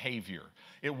a behavior.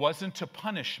 It wasn't to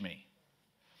punish me.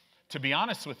 To be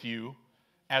honest with you,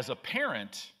 as a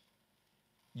parent,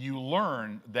 you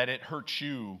learn that it hurts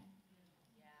you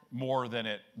more than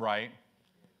it, right?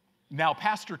 Now,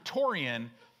 Pastor Torian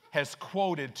has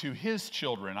quoted to his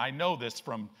children, I know this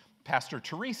from Pastor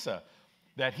Teresa,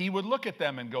 that he would look at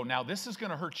them and go, now this is going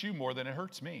to hurt you more than it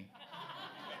hurts me.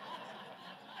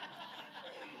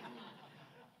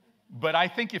 But I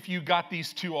think if you got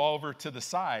these two all over to the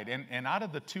side, and out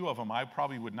of the two of them, I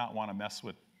probably would not want to mess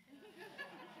with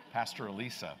Pastor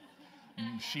Elisa.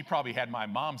 She probably had my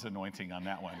mom's anointing on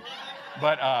that one.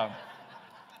 But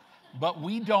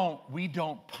we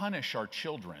don't punish our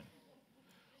children.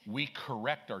 We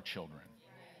correct our children,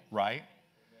 right?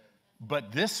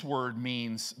 But this word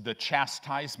means the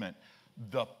chastisement,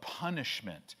 the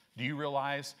punishment. Do you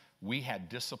realize we had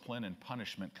discipline and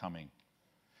punishment coming?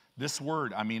 This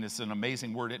word, it's an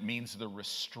amazing word. It means the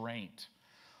restraint.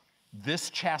 This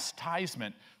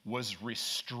chastisement was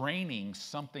restraining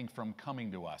something from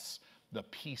coming to us, the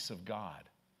peace of God.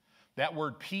 That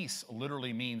word peace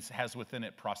literally means has within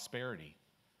it prosperity.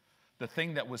 The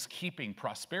thing that was keeping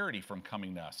prosperity from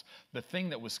coming to us, the thing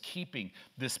that was keeping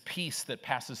this peace that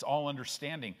passes all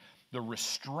understanding, the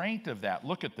restraint of that.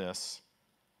 Look at this.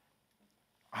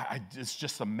 It's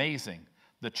just amazing.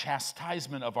 The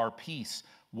chastisement of our peace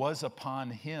was upon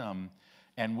him,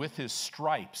 and with his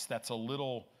stripes. That's a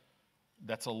little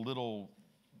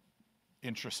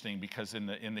interesting because in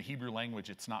the Hebrew language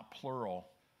it's not plural.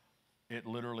 It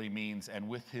literally means, and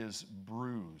with his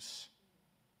bruise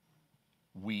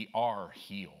we are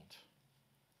healed,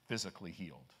 physically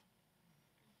healed.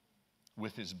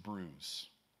 With his bruise.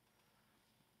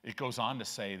 It goes on to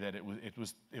say that it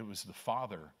was the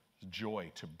Father's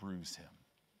joy to bruise him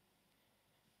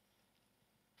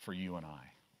for you and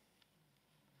I.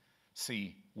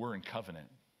 See, we're in covenant.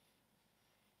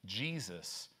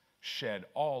 Jesus shed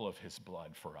all of his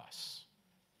blood for us.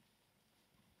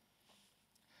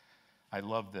 I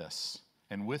love this.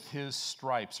 And with his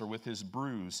stripes or with his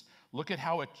bruise, look at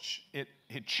how it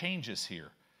changes here.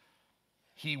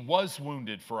 He was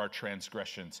wounded for our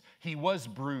transgressions. He was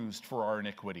bruised for our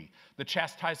iniquity. The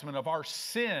chastisement of our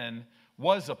sin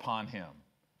was upon him.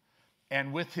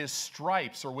 And with his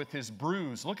stripes or with his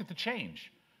bruise, look at the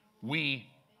change. We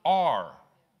are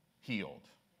healed.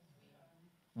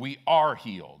 We are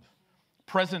healed.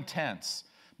 Present tense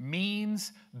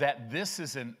means that this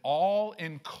is an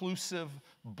all-inclusive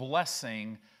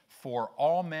blessing for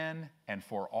all men and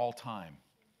for all time.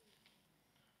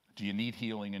 Do you need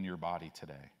healing in your body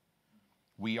today?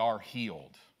 We are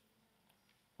healed,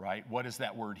 right? What is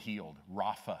that word healed?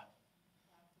 Rapha.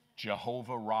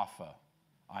 Jehovah Rapha.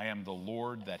 I am the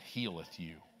Lord that healeth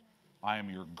you. I am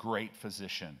your great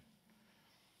physician.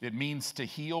 It means to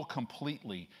heal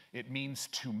completely. It means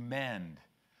to mend,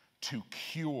 to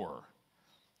cure.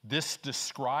 This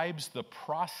describes the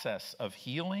process of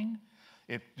healing.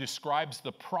 It describes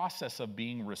the process of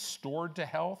being restored to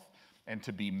health and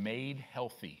to be made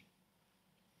healthy.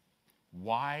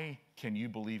 Why can you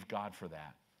believe God for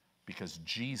that? Because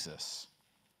Jesus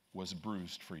was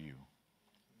bruised for you.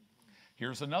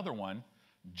 Here's another one.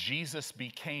 Jesus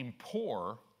became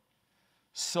poor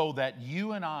so that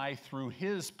you and I, through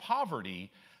his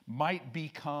poverty, might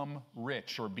become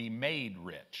rich or be made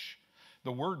rich.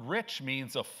 The word rich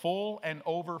means a full and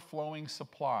overflowing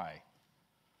supply.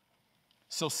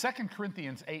 So 2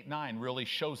 Corinthians 8:9 really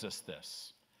shows us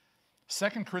this.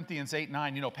 2 Corinthians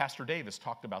 8:9, Pastor Dave has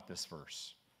talked about this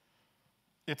verse.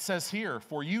 It says here,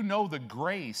 for you know the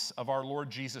grace of our Lord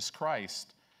Jesus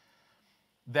Christ,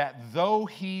 that though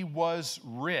he was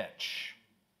rich.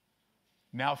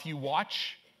 Now, if you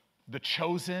watch The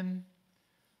Chosen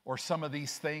or some of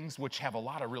these things, which have a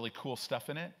lot of really cool stuff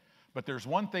in it, but there's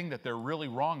one thing that they're really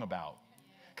wrong about,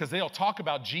 because they'll talk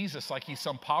about Jesus like he's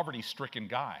some poverty-stricken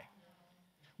guy,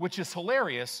 which is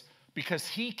hilarious because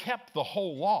he kept the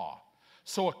whole law.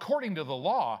 So according to the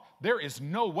law, there is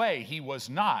no way he was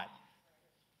not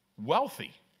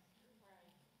wealthy.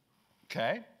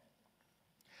 Okay?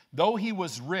 Though he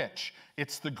was rich,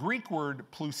 it's the Greek word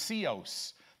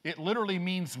plusios. It literally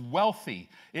means wealthy.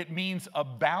 It means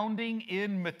abounding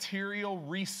in material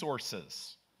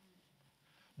resources.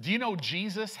 Do you know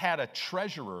Jesus had a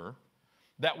treasurer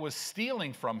that was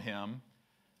stealing from him,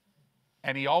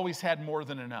 and he always had more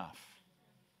than enough?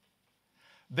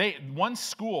 One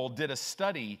school did a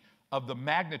study of the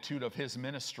magnitude of his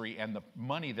ministry and the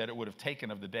money that it would have taken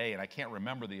of the day, and I can't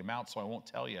remember the amount, so I won't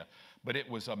tell you, but it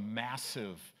was a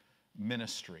massive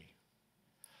ministry.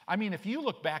 I mean, if you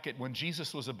look back at when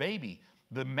Jesus was a baby,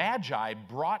 the Magi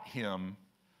brought him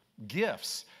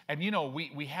gifts. And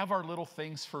we have our little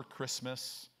things for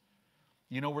Christmas,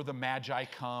 where the Magi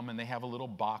come and they have a little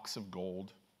box of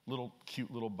gold,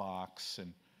 cute little box,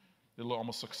 and it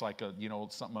almost looks like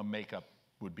something a makeup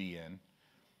would be in.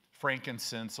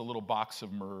 Frankincense, a little box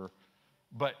of myrrh.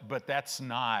 But that's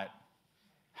not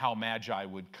how Magi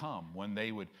would come when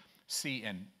they would see,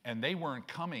 and they weren't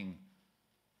coming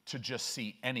to just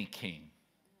see any king.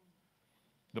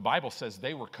 The Bible says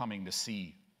they were coming to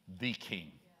see the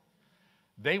king.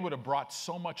 They would have brought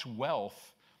so much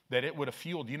wealth that it would have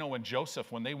fueled,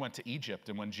 when they went to Egypt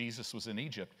and when Jesus was in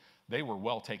Egypt, they were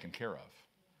well taken care of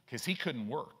because he couldn't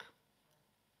work,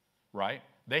 right?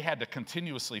 They had to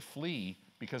continuously flee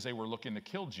because they were looking to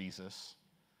kill Jesus,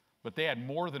 but they had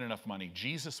more than enough money.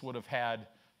 Jesus would have had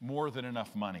more than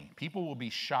enough money. People will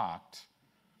be shocked,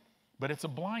 but it's a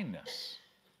blindness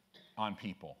on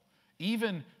people.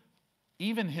 Even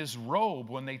his robe,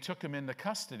 when they took him into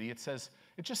custody, it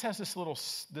just has this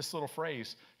little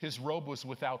phrase, his robe was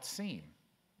without seam.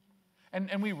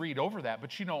 And we read over that,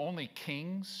 but only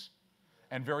kings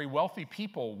and very wealthy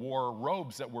people wore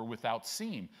robes that were without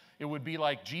seam. It would be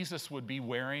like Jesus would be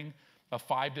wearing a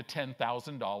 $5,000 to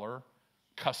 $10,000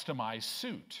 customized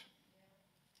suit.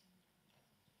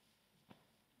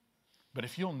 But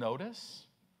if you'll notice,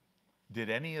 did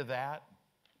any of that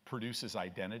produce his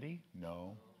identity?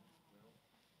 No.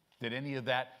 Did any of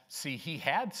that, he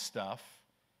had stuff.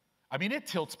 I mean, it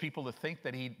tilts people to think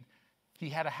that he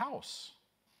had a house.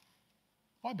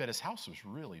 Oh, I bet his house was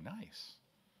really nice.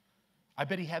 I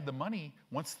bet he had the money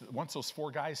once those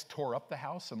 4 guys tore up the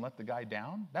house and let the guy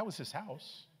down. That was his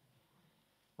house,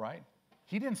 right?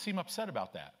 He didn't seem upset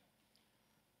about that,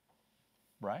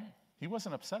 right? He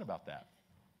wasn't upset about that.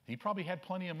 He probably had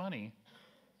plenty of money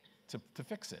to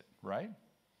fix it, right?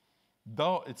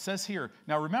 Though it says here,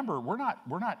 now remember, we're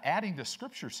not adding to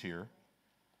scriptures here.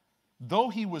 Though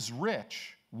he was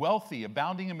rich, wealthy,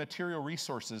 abounding in material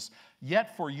resources,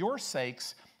 yet for your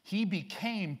sakes he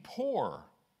became poor.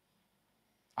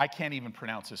 I can't even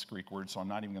pronounce this Greek word, so I'm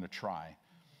not even going to try.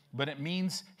 But it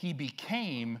means he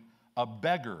became a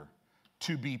beggar,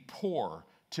 to be poor,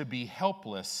 to be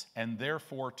helpless, and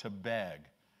therefore to beg.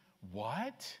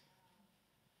 What?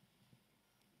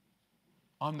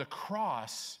 On the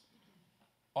cross,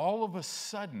 all of a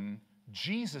sudden,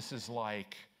 Jesus is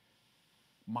like,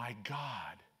 my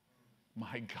God,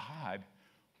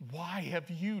 why have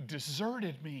you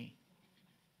deserted me?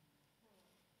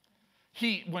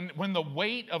 When the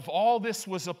weight of all this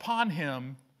was upon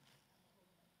him,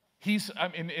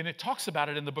 and it talks about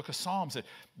it in the book of Psalms, that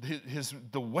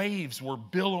the waves were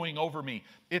billowing over me.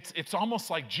 It's almost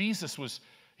like Jesus was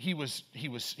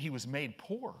made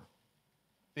poor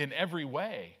in every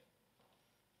way.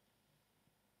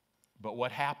 But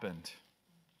what happened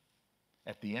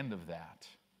at the end of that?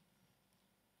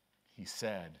 He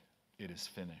said, "It is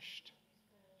finished."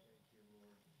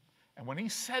 And when he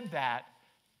said that,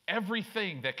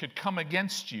 everything that could come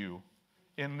against you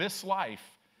in this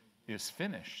life is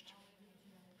finished.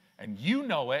 And you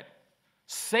know it.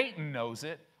 Satan knows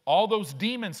it. All those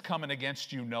demons coming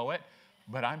against you know it.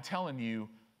 But I'm telling you,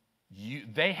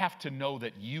 they have to know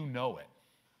that you know it.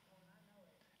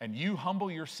 And you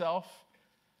humble yourself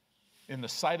in the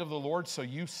sight of the Lord, so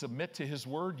you submit to his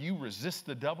word, you resist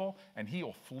the devil, and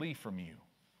he'll flee from you.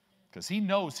 Because he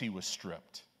knows he was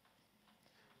stripped.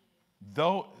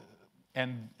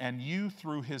 And you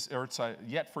through his,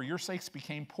 yet for your sakes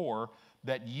became poor,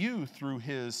 that you through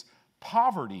his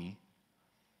poverty,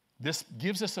 this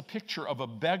gives us a picture of a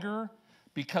beggar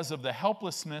because of the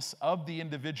helplessness of the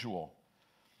individual.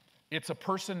 It's a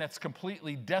person that's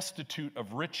completely destitute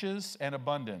of riches and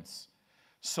abundance,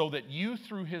 so that you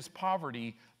through his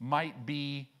poverty might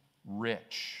be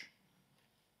rich.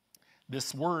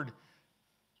 This word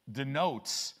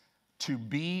denotes to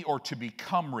be or to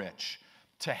become rich,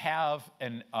 to have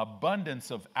an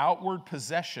abundance of outward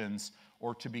possessions,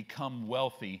 or to become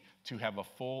wealthy, to have a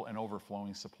full and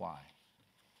overflowing supply.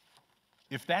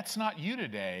 If that's not you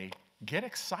today, get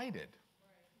excited.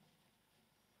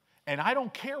 And I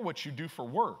don't care what you do for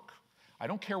work. I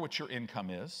don't care what your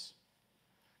income is,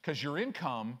 because your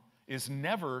income is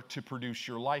never to produce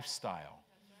your lifestyle.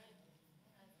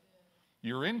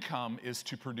 Your income is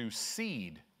to produce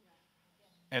seed.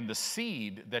 And the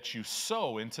seed that you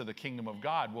sow into the kingdom of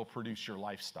God will produce your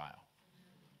lifestyle.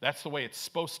 That's the way it's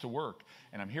supposed to work.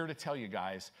 And I'm here to tell you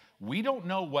guys, we don't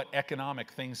know what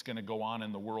economic thing's going to go on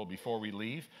in the world before we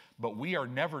leave, but we are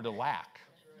never to lack.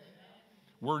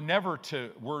 We're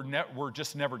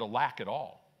just never to lack at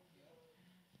all.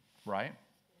 Right?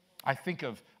 I think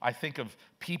of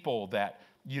people that,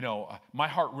 my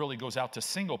heart really goes out to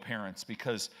single parents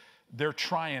because they're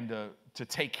trying to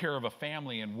take care of a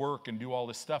family and work and do all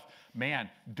this stuff. Man,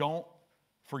 don't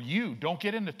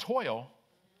get into toil.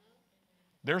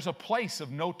 There's a place of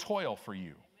no toil for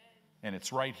you. And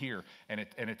it's right here. And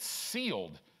it's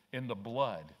sealed in the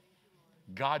blood.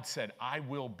 God said, "I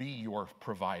will be your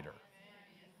provider."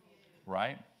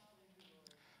 Right?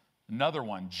 Another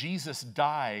one, Jesus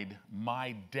died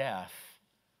my death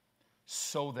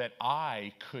so that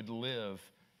I could live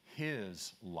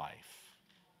his life.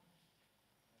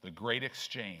 The great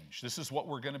exchange. This is what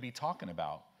we're going to be talking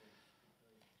about.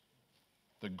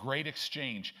 The great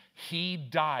exchange. He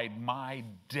died my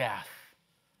death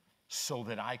so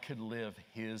that I could live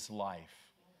his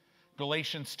life.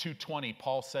 Galatians 2:20,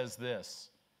 Paul says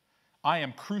this, "I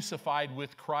am crucified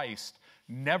with Christ,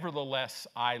 nevertheless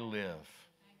I live."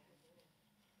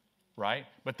 Right?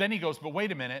 But then he goes, but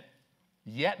wait a minute.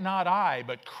 Yet not I,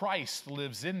 but Christ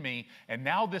lives in me. And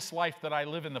now this life that I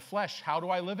live in the flesh, how do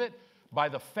I live it? By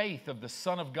the faith of the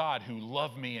Son of God who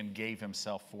loved me and gave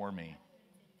himself for me.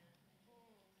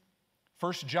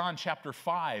 1 John chapter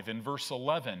 5 and verse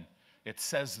 11, it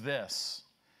says this,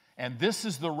 "And this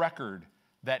is the record,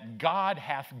 that God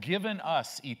hath given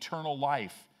us eternal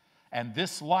life, and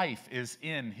this life is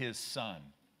in his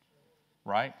Son."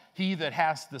 Right? "He that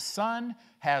hath the Son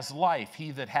has life.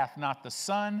 He that hath not the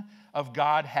Son of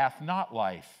God hath not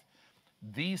life.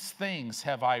 These things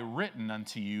have I written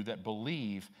unto you that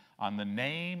believe on the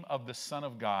name of the Son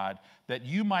of God, that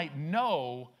you might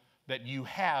know that you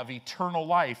have eternal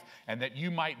life, and that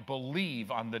you might believe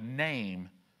on the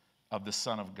name of the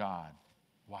Son of God."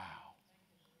 Wow.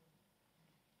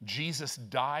 Jesus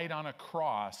died on a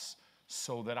cross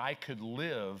so that I could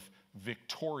live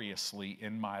victoriously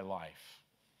in my life.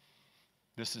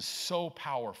 This is so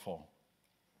powerful.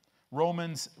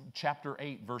 Romans chapter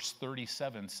 8 verse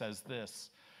 37 says this.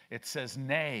 It says,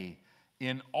 "Nay,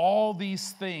 in all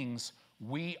these things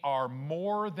we are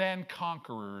more than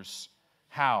conquerors."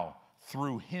 How?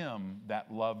 Through him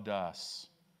that loved us.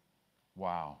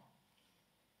 Wow.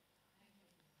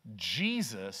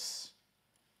 Jesus,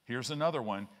 here's another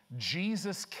one.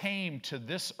 Jesus came to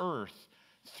this earth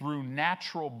through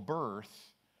natural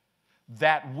birth,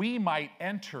 that we might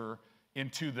enter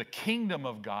into the kingdom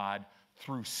of God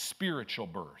through spiritual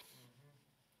birth.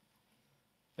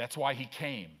 That's why he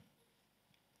came,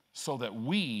 so that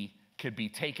we could be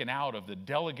taken out of the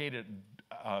delegated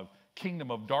kingdom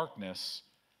of darkness,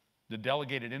 the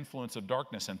delegated influence of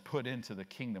darkness, and put into the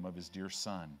kingdom of his dear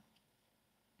Son.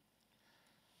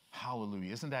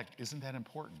 Hallelujah. Isn't that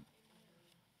important?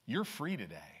 You're free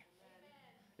today.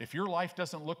 If your life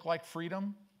doesn't look like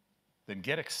freedom, then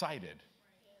get excited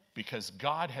because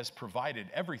God has provided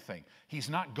everything.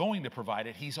 He's not going to provide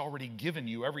it. He's already given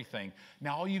you everything.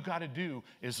 Now all you got to do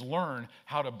is learn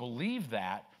how to believe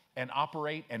that and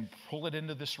operate and pull it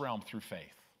into this realm through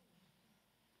faith.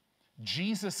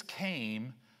 Jesus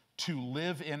came to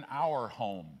live in our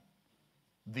home,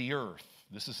 the earth.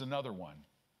 This is another one.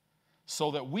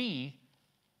 So that we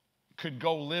could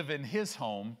go live in his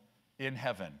home in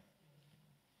heaven.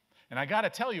 And I got to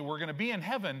tell you, we're going to be in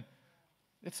heaven.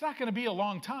 It's not going to be a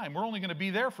long time. We're only going to be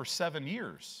there for 7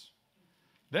 years.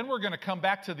 Then we're going to come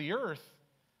back to the earth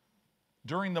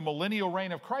during the millennial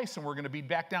reign of Christ, and we're going to be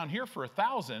back down here for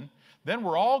 1,000. Then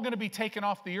we're all going to be taken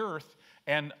off the earth,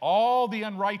 and all the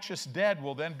unrighteous dead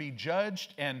will then be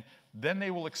judged, and then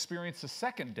they will experience the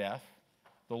second death,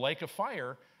 the lake of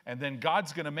fire, and then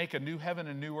God's going to make a new heaven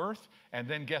and new earth, and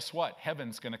then guess what?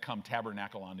 Heaven's going to come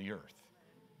tabernacle on the earth.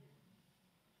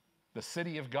 The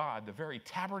city of God, the very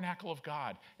tabernacle of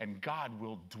God, and God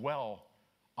will dwell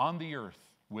on the earth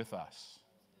with us.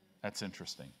 That's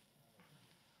interesting.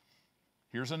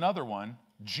 Here's another one.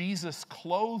 Jesus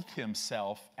clothed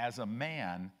himself as a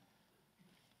man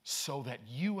so that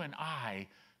you and I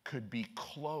could be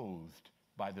clothed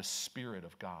by the Spirit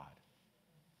of God.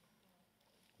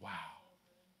 Wow.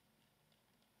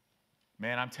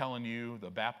 Man, I'm telling you,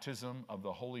 the baptism of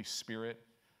the Holy Spirit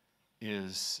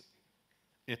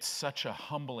it's such a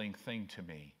humbling thing to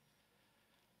me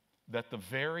that the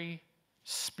very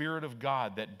Spirit of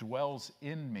God that dwells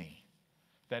in me,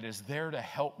 that is there to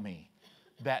help me,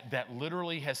 that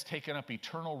literally has taken up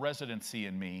eternal residency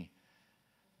in me,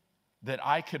 that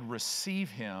I could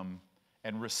receive him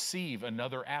and receive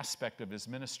another aspect of his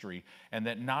ministry, and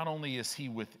that not only is he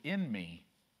within me,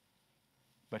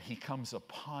 but he comes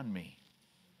upon me.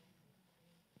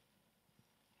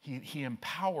 He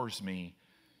empowers me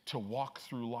to walk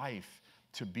through life,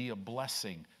 to be a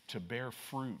blessing, to bear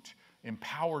fruit,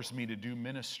 empowers me to do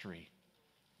ministry.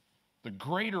 The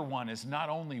greater one is not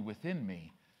only within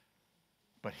me,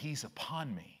 but he's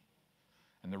upon me.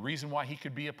 And the reason why he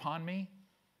could be upon me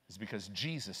is because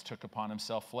Jesus took upon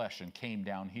himself flesh and came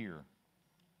down here.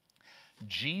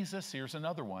 Jesus, here's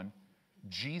another one,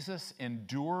 Jesus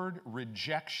endured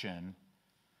rejection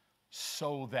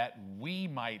so that we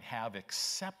might have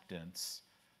acceptance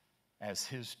as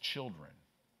his children.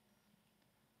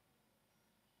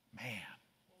 Man,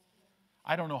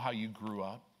 I don't know how you grew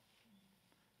up.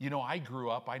 You know, I grew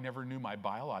up, I never knew my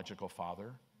biological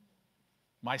father.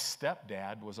 My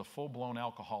stepdad was a full-blown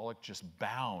alcoholic, just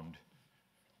bound.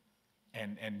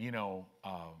 And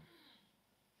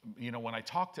when I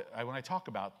talk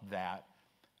about that,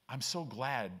 I'm so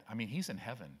glad. I mean, he's in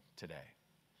heaven today.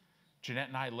 Jeanette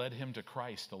and I led him to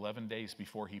Christ 11 days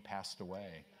before he passed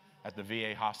away at the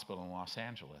VA hospital in Los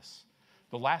Angeles.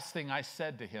 The last thing I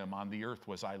said to him on the earth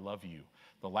was, I love you.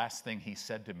 The last thing he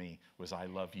said to me was, I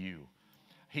love you.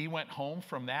 He went home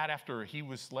from that after he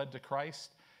was led to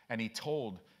Christ, and he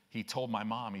told my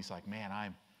mom, he's like,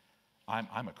 man,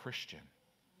 I'm a Christian.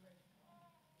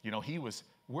 You know,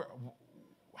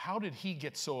 how did he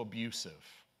get so abusive,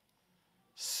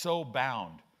 so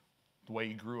bound the way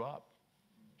he grew up?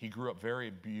 He grew up very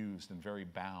abused and very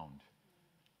bound,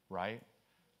 right?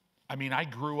 I mean, I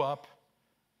grew up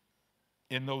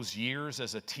in those years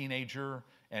as a teenager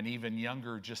and even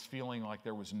younger just feeling like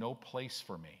there was no place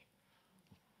for me.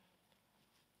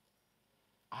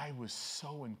 I was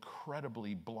so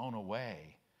incredibly blown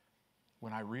away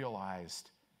when I realized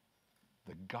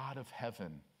the God of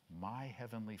heaven, my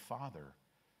heavenly Father,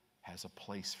 has a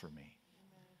place for me.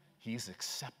 He's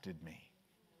accepted me.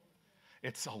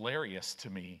 It's hilarious to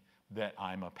me that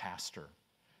I'm a pastor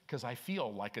because I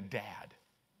feel like a dad.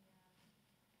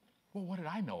 Well, what did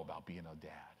I know about being a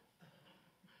dad?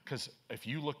 Because if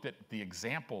you looked at the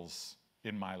examples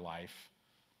in my life,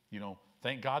 you know,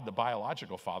 thank God the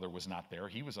biological father was not there.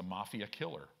 He was a mafia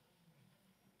killer,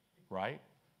 right?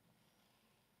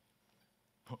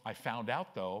 I found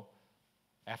out, though,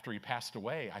 after he passed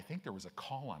away, I think there was a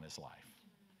call on his life.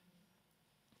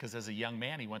 Because as a young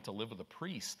man, he went to live with a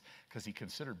priest because he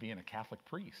considered being a Catholic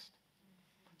priest.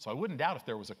 So I wouldn't doubt if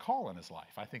there was a call on his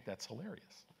life. I think that's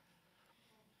hilarious.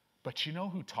 But you know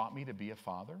who taught me to be a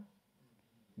father?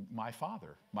 My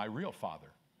father, my real father,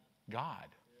 God.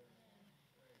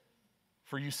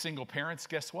 For you single parents,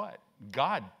 guess what?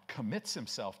 God commits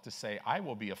himself to say, I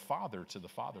will be a father to the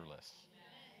fatherless.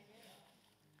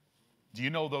 Do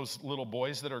you know those little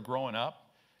boys that are growing up?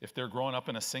 If they're growing up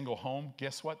in a single home,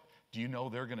 guess what? Do you know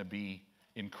they're going to be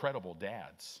incredible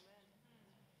dads?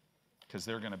 Because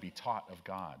they're going to be taught of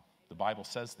God. The Bible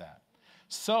says that.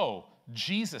 So,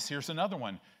 Jesus, here's another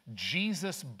one.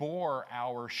 Jesus bore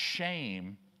our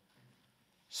shame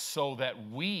so that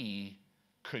we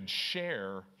could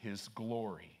share his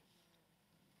glory.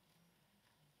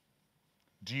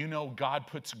 Do you know God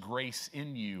puts grace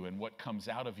in you, and what comes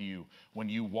out of you when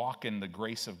you walk in the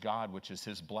grace of God, which is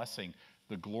his blessing,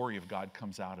 the glory of God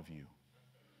comes out of you.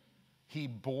 He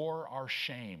bore our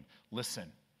shame.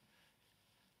 Listen,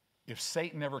 if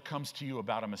Satan ever comes to you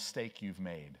about a mistake you've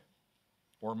made,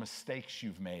 or mistakes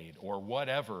you've made, or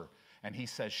whatever, and he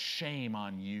says, shame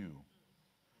on you.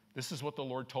 This is what the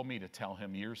Lord told me to tell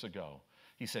him years ago.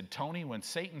 He said, Tony, when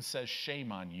Satan says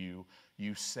shame on you,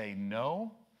 you say,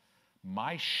 no,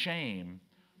 my shame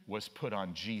was put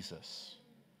on Jesus.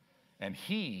 And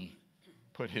he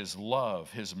put his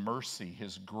love, his mercy,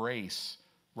 his grace,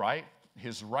 right?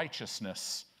 His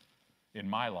righteousness in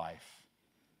my life.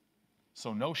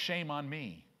 So no shame on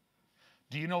me.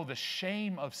 Do you know the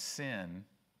shame of sin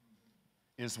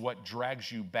is what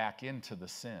drags you back into the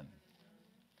sin?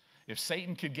 If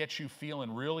Satan could get you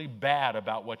feeling really bad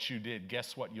about what you did,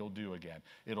 guess what you'll do again?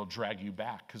 It'll drag you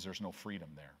back because there's no freedom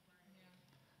there.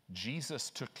 Jesus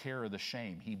took care of the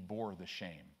shame. He bore the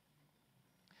shame.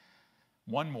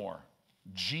 One more.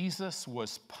 Jesus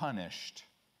was punished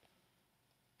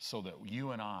so that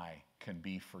you and I can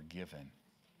be forgiven.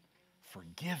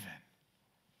 Forgiven.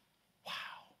 Wow.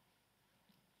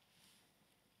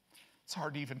 It's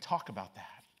hard to even talk about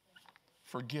that.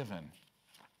 Forgiven.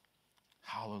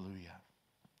 Hallelujah.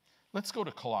 Let's go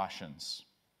to Colossians.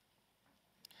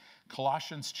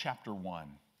 Colossians chapter 1.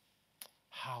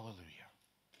 Hallelujah.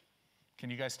 Can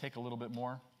you guys take a little bit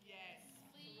more? Yes,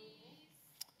 please.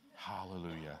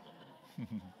 Hallelujah.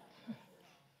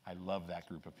 I love that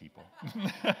group of people.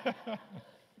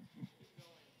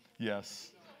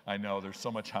 Yes, I know. There's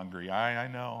so much hungry. I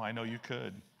know you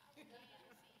could.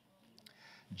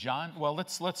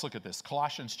 Let's look at this.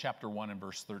 Colossians chapter 1 and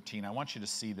verse 13. I want you to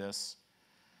see this.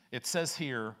 It says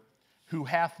here, who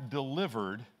hath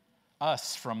delivered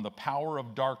us from the power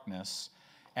of darkness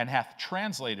and hath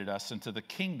translated us into the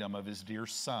kingdom of his dear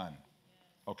Son.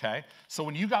 Okay? So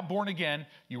when you got born again,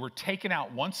 you were taken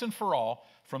out once and for all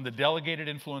from the delegated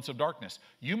influence of darkness.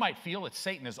 You might feel that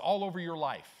Satan is all over your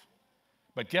life.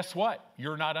 But guess what?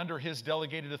 You're not under his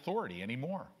delegated authority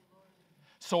anymore.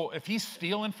 So if he's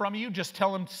stealing from you, just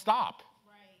tell him stop.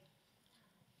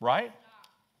 Right?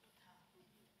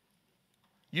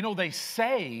 You know, they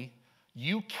say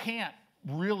you can't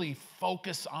really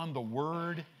focus on the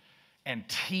word and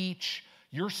teach.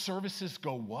 Your services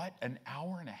go what? An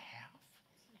hour and a half?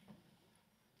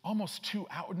 Almost 2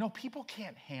 hours. No, people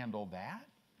can't handle that.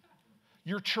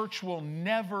 Your church will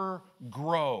never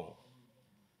grow.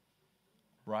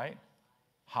 Right?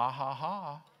 Ha, ha,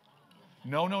 ha.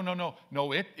 No,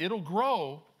 it'll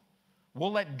grow.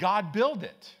 We'll let God build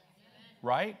it.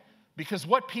 Right? Because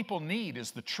what people need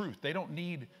is the truth. They don't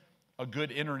need a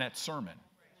good internet sermon.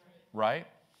 Right?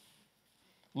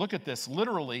 Look at this.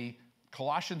 Literally,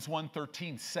 Colossians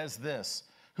 1:13 says this,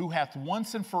 who hath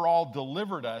once and for all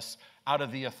delivered us out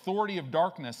of the authority of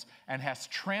darkness and has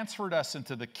transferred us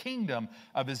into the kingdom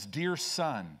of his dear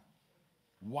Son.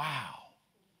 Wow.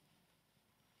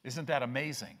 Isn't that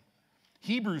amazing?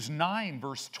 Hebrews 9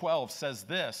 verse 12 says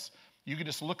this. You can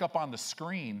just look up on the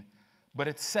screen, but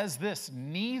it says this,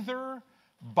 neither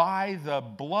by the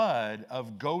blood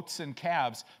of goats and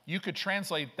calves. You could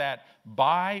translate that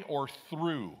by or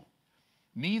through.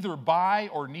 Neither by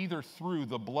or neither through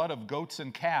the blood of goats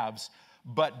and calves,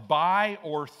 but by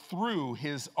or through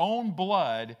his own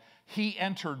blood, he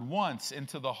entered once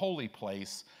into the holy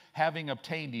place, having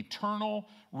obtained eternal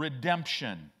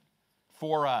redemption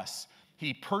for us.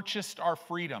 He purchased our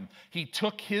freedom. He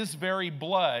took his very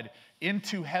blood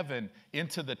into heaven,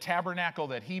 into the tabernacle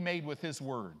that he made with his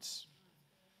words.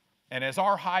 And as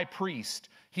our high priest,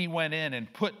 he went in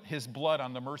and put his blood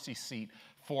on the mercy seat,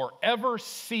 forever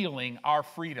sealing our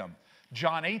freedom.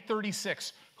 John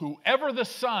 8:36, whoever the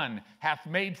Son hath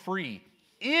made free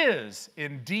is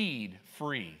indeed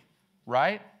free.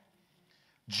 Right?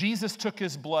 Jesus took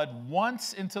his blood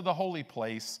once into the holy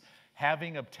place,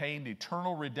 having obtained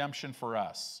eternal redemption for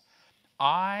us.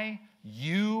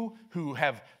 You who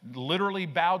have literally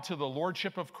bowed to the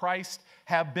lordship of Christ,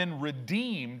 have been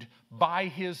redeemed by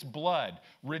his blood.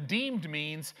 Redeemed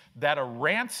means that a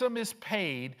ransom is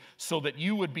paid so that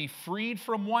you would be freed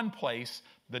from one place,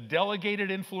 the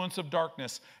delegated influence of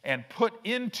darkness, and put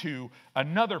into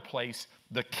another place,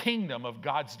 the kingdom of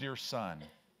God's dear Son.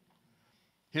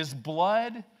 His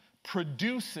blood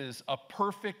produces a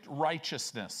perfect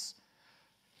righteousness.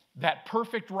 That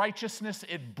perfect righteousness,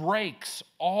 it breaks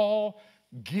all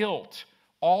guilt,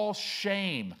 all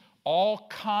shame, all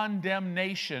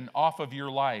condemnation off of your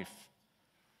life.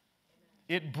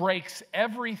 It breaks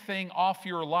everything off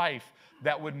your life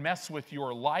that would mess with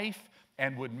your life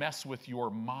and would mess with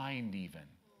your mind even.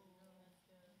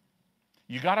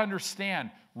 You got to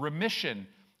understand, remission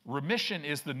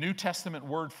is the New Testament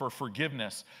word for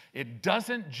forgiveness. It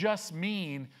doesn't just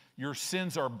mean your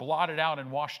sins are blotted out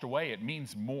and washed away. It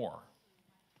means more.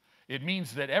 It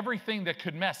means that everything that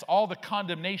could mess, all the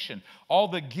condemnation, all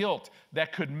the guilt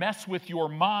that could mess with your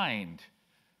mind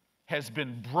has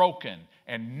been broken.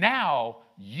 And now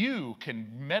you can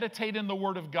meditate in the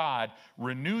Word of God,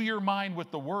 renew your mind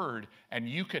with the Word, and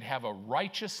you could have a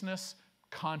righteousness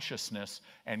consciousness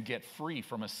and get free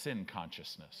from a sin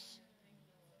consciousness.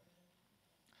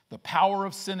 The power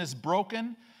of sin is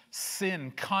broken.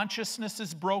 Sin consciousness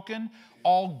is broken.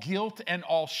 All guilt and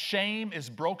all shame is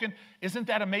broken. Isn't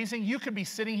that amazing? You could be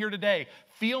sitting here today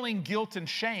feeling guilt and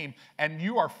shame, and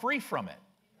you are free from it.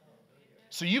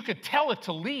 So you could tell it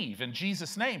to leave in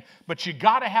Jesus' name, but you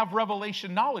got to have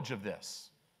revelation knowledge of this.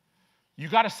 You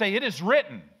got to say, it is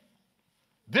written.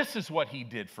 This is what he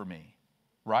did for me,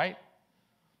 right?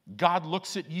 God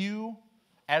looks at you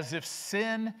as if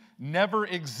sin never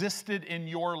existed in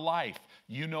your life.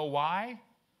 You know why?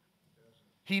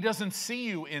 He doesn't see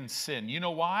you in sin. You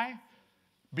know why?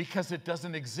 Because it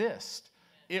doesn't exist.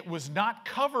 It was not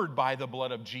covered by the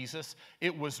blood of Jesus.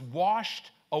 It was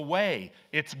washed away.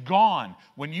 It's gone.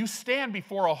 When you stand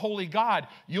before a holy God,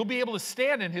 you'll be able to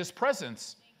stand in his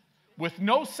presence with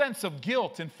no sense of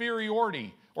guilt,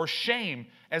 inferiority, or shame,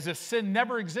 as if sin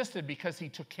never existed because he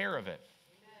took care of it.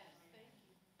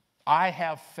 I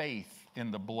have faith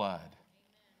in the blood,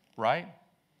 right?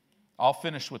 I'll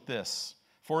finish with this.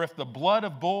 For if the blood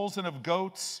of bulls and of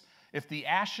goats, if the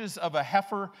ashes of a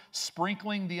heifer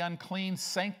sprinkling the unclean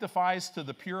sanctifies to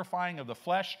the purifying of the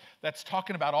flesh, that's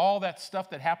talking about all that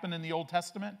stuff that happened in the Old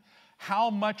Testament,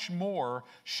 how much more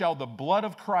shall the blood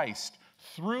of Christ,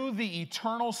 through the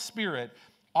eternal Spirit,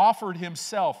 offered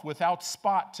himself without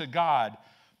spot to God,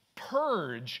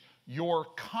 purge your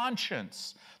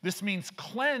conscience. This means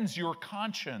cleanse your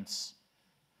conscience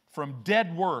from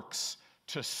dead works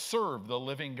to serve the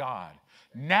living God.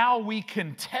 Now we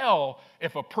can tell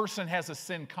if a person has a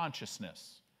sin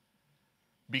consciousness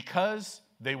because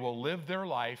they will live their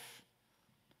life,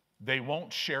 they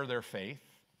won't share their faith,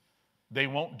 they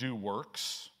won't do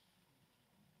works,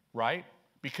 right?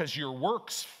 Because your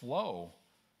works flow.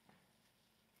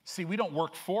 See, we don't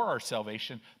work for our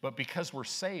salvation, but because we're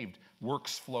saved,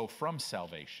 works flow from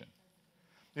salvation.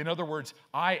 In other words,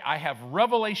 I have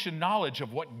revelation knowledge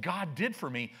of what God did for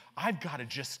me. I've got to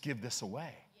just give this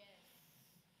away.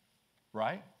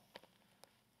 Right?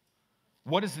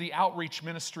 What is the outreach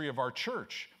ministry of our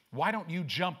church? Why don't you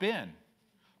jump in?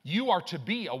 You are to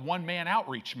be a one-man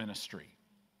outreach ministry.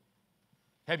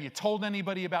 Have you told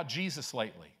anybody about Jesus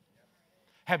lately?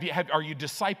 Are you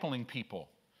discipling people?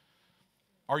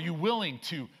 Are you willing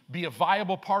to be a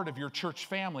viable part of your church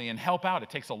family and help out? It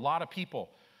takes a lot of people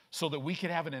so that we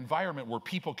could have an environment where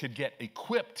people could get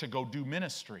equipped to go do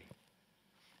ministry.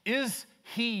 Is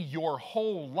he your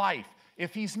whole life?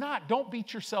 If he's not, don't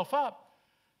beat yourself up.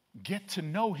 Get to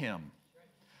know him.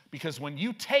 Because when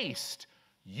you taste,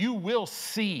 you will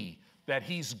see that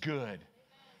he's good.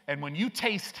 And when you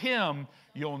taste him,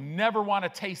 you'll never want to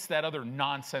taste that other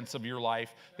nonsense of your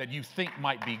life that you think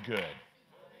might be good.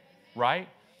 Right?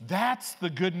 That's the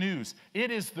good news.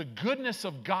 It is the goodness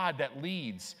of God that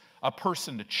leads a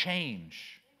person to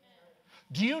change.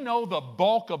 Do you know the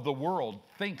bulk of the world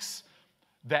thinks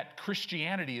that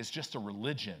Christianity is just a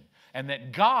religion? And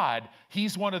that God,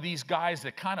 he's one of these guys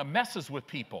that kind of messes with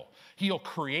people. He'll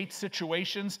create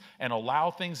situations and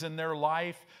allow things in their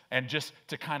life and just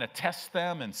to kind of test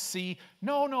them and see.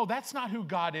 No, that's not who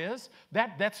God is.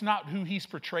 That's not who he's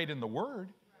portrayed in the Word.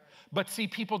 But see,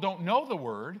 people don't know the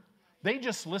Word. They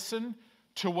just listen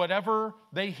to whatever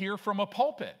they hear from a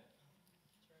pulpit.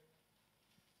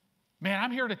 Man,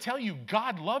 I'm here to tell you,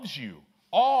 God loves you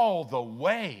all the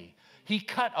way. He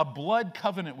cut a blood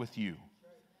covenant with you.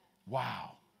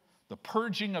 Wow. The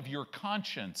purging of your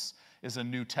conscience is a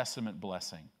New Testament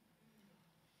blessing.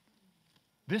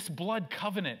 This blood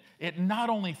covenant, it not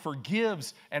only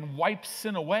forgives and wipes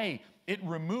sin away, it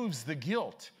removes the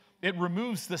guilt. It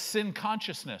removes the sin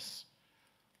consciousness.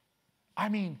 I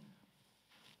mean,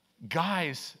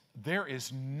 guys, there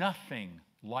is nothing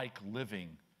like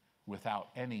living without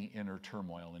any inner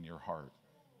turmoil in your heart.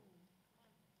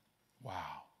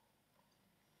 Wow.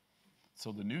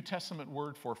 So the New Testament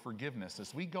word for forgiveness,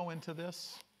 as we go into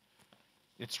this,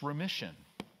 it's remission.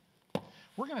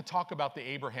 We're going to talk about the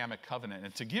Abrahamic covenant.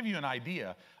 And to give you an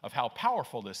idea of how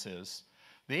powerful this is,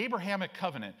 The Abrahamic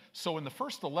covenant. So in the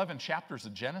first 11 chapters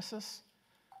of Genesis,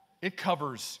 it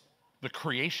covers the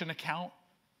creation account,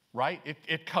 right?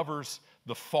 It covers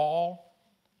the fall,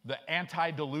 the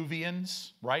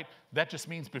antediluvians, right? That just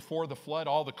means before the flood,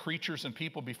 all the creatures and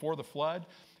people before the flood.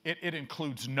 It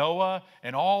includes Noah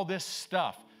and all this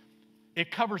stuff.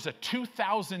 It covers a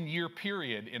 2,000-year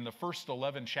period in the first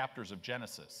 11 chapters of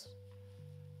Genesis.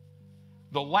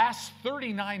 The last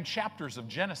 39 chapters of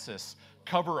Genesis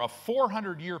cover a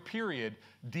 400-year period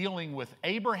dealing with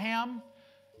Abraham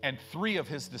and 3 of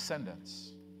his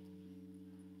descendants.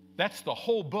 That's the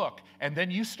whole book. And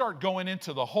then you start going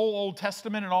into the whole Old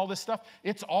Testament and all this stuff.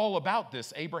 It's all about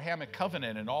this Abrahamic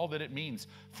covenant and all that it means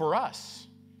for us.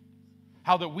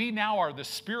 How that we now are the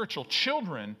spiritual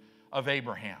children of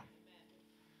Abraham.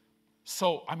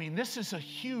 So, I mean, this is a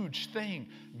huge thing.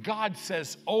 God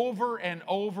says over and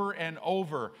over and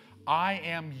over, I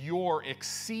am your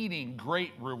exceeding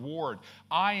great reward.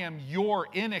 I am your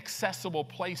inaccessible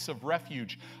place of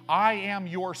refuge. I am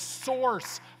your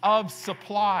source of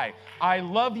supply. I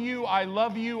love you, I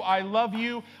love you, I love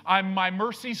you. My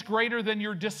mercy's greater than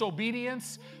your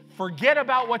disobedience. Forget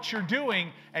about what you're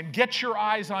doing and get your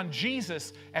eyes on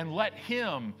Jesus and let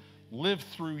him live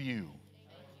through you.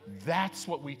 That's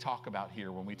what we talk about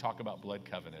here when we talk about blood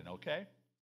covenant, okay?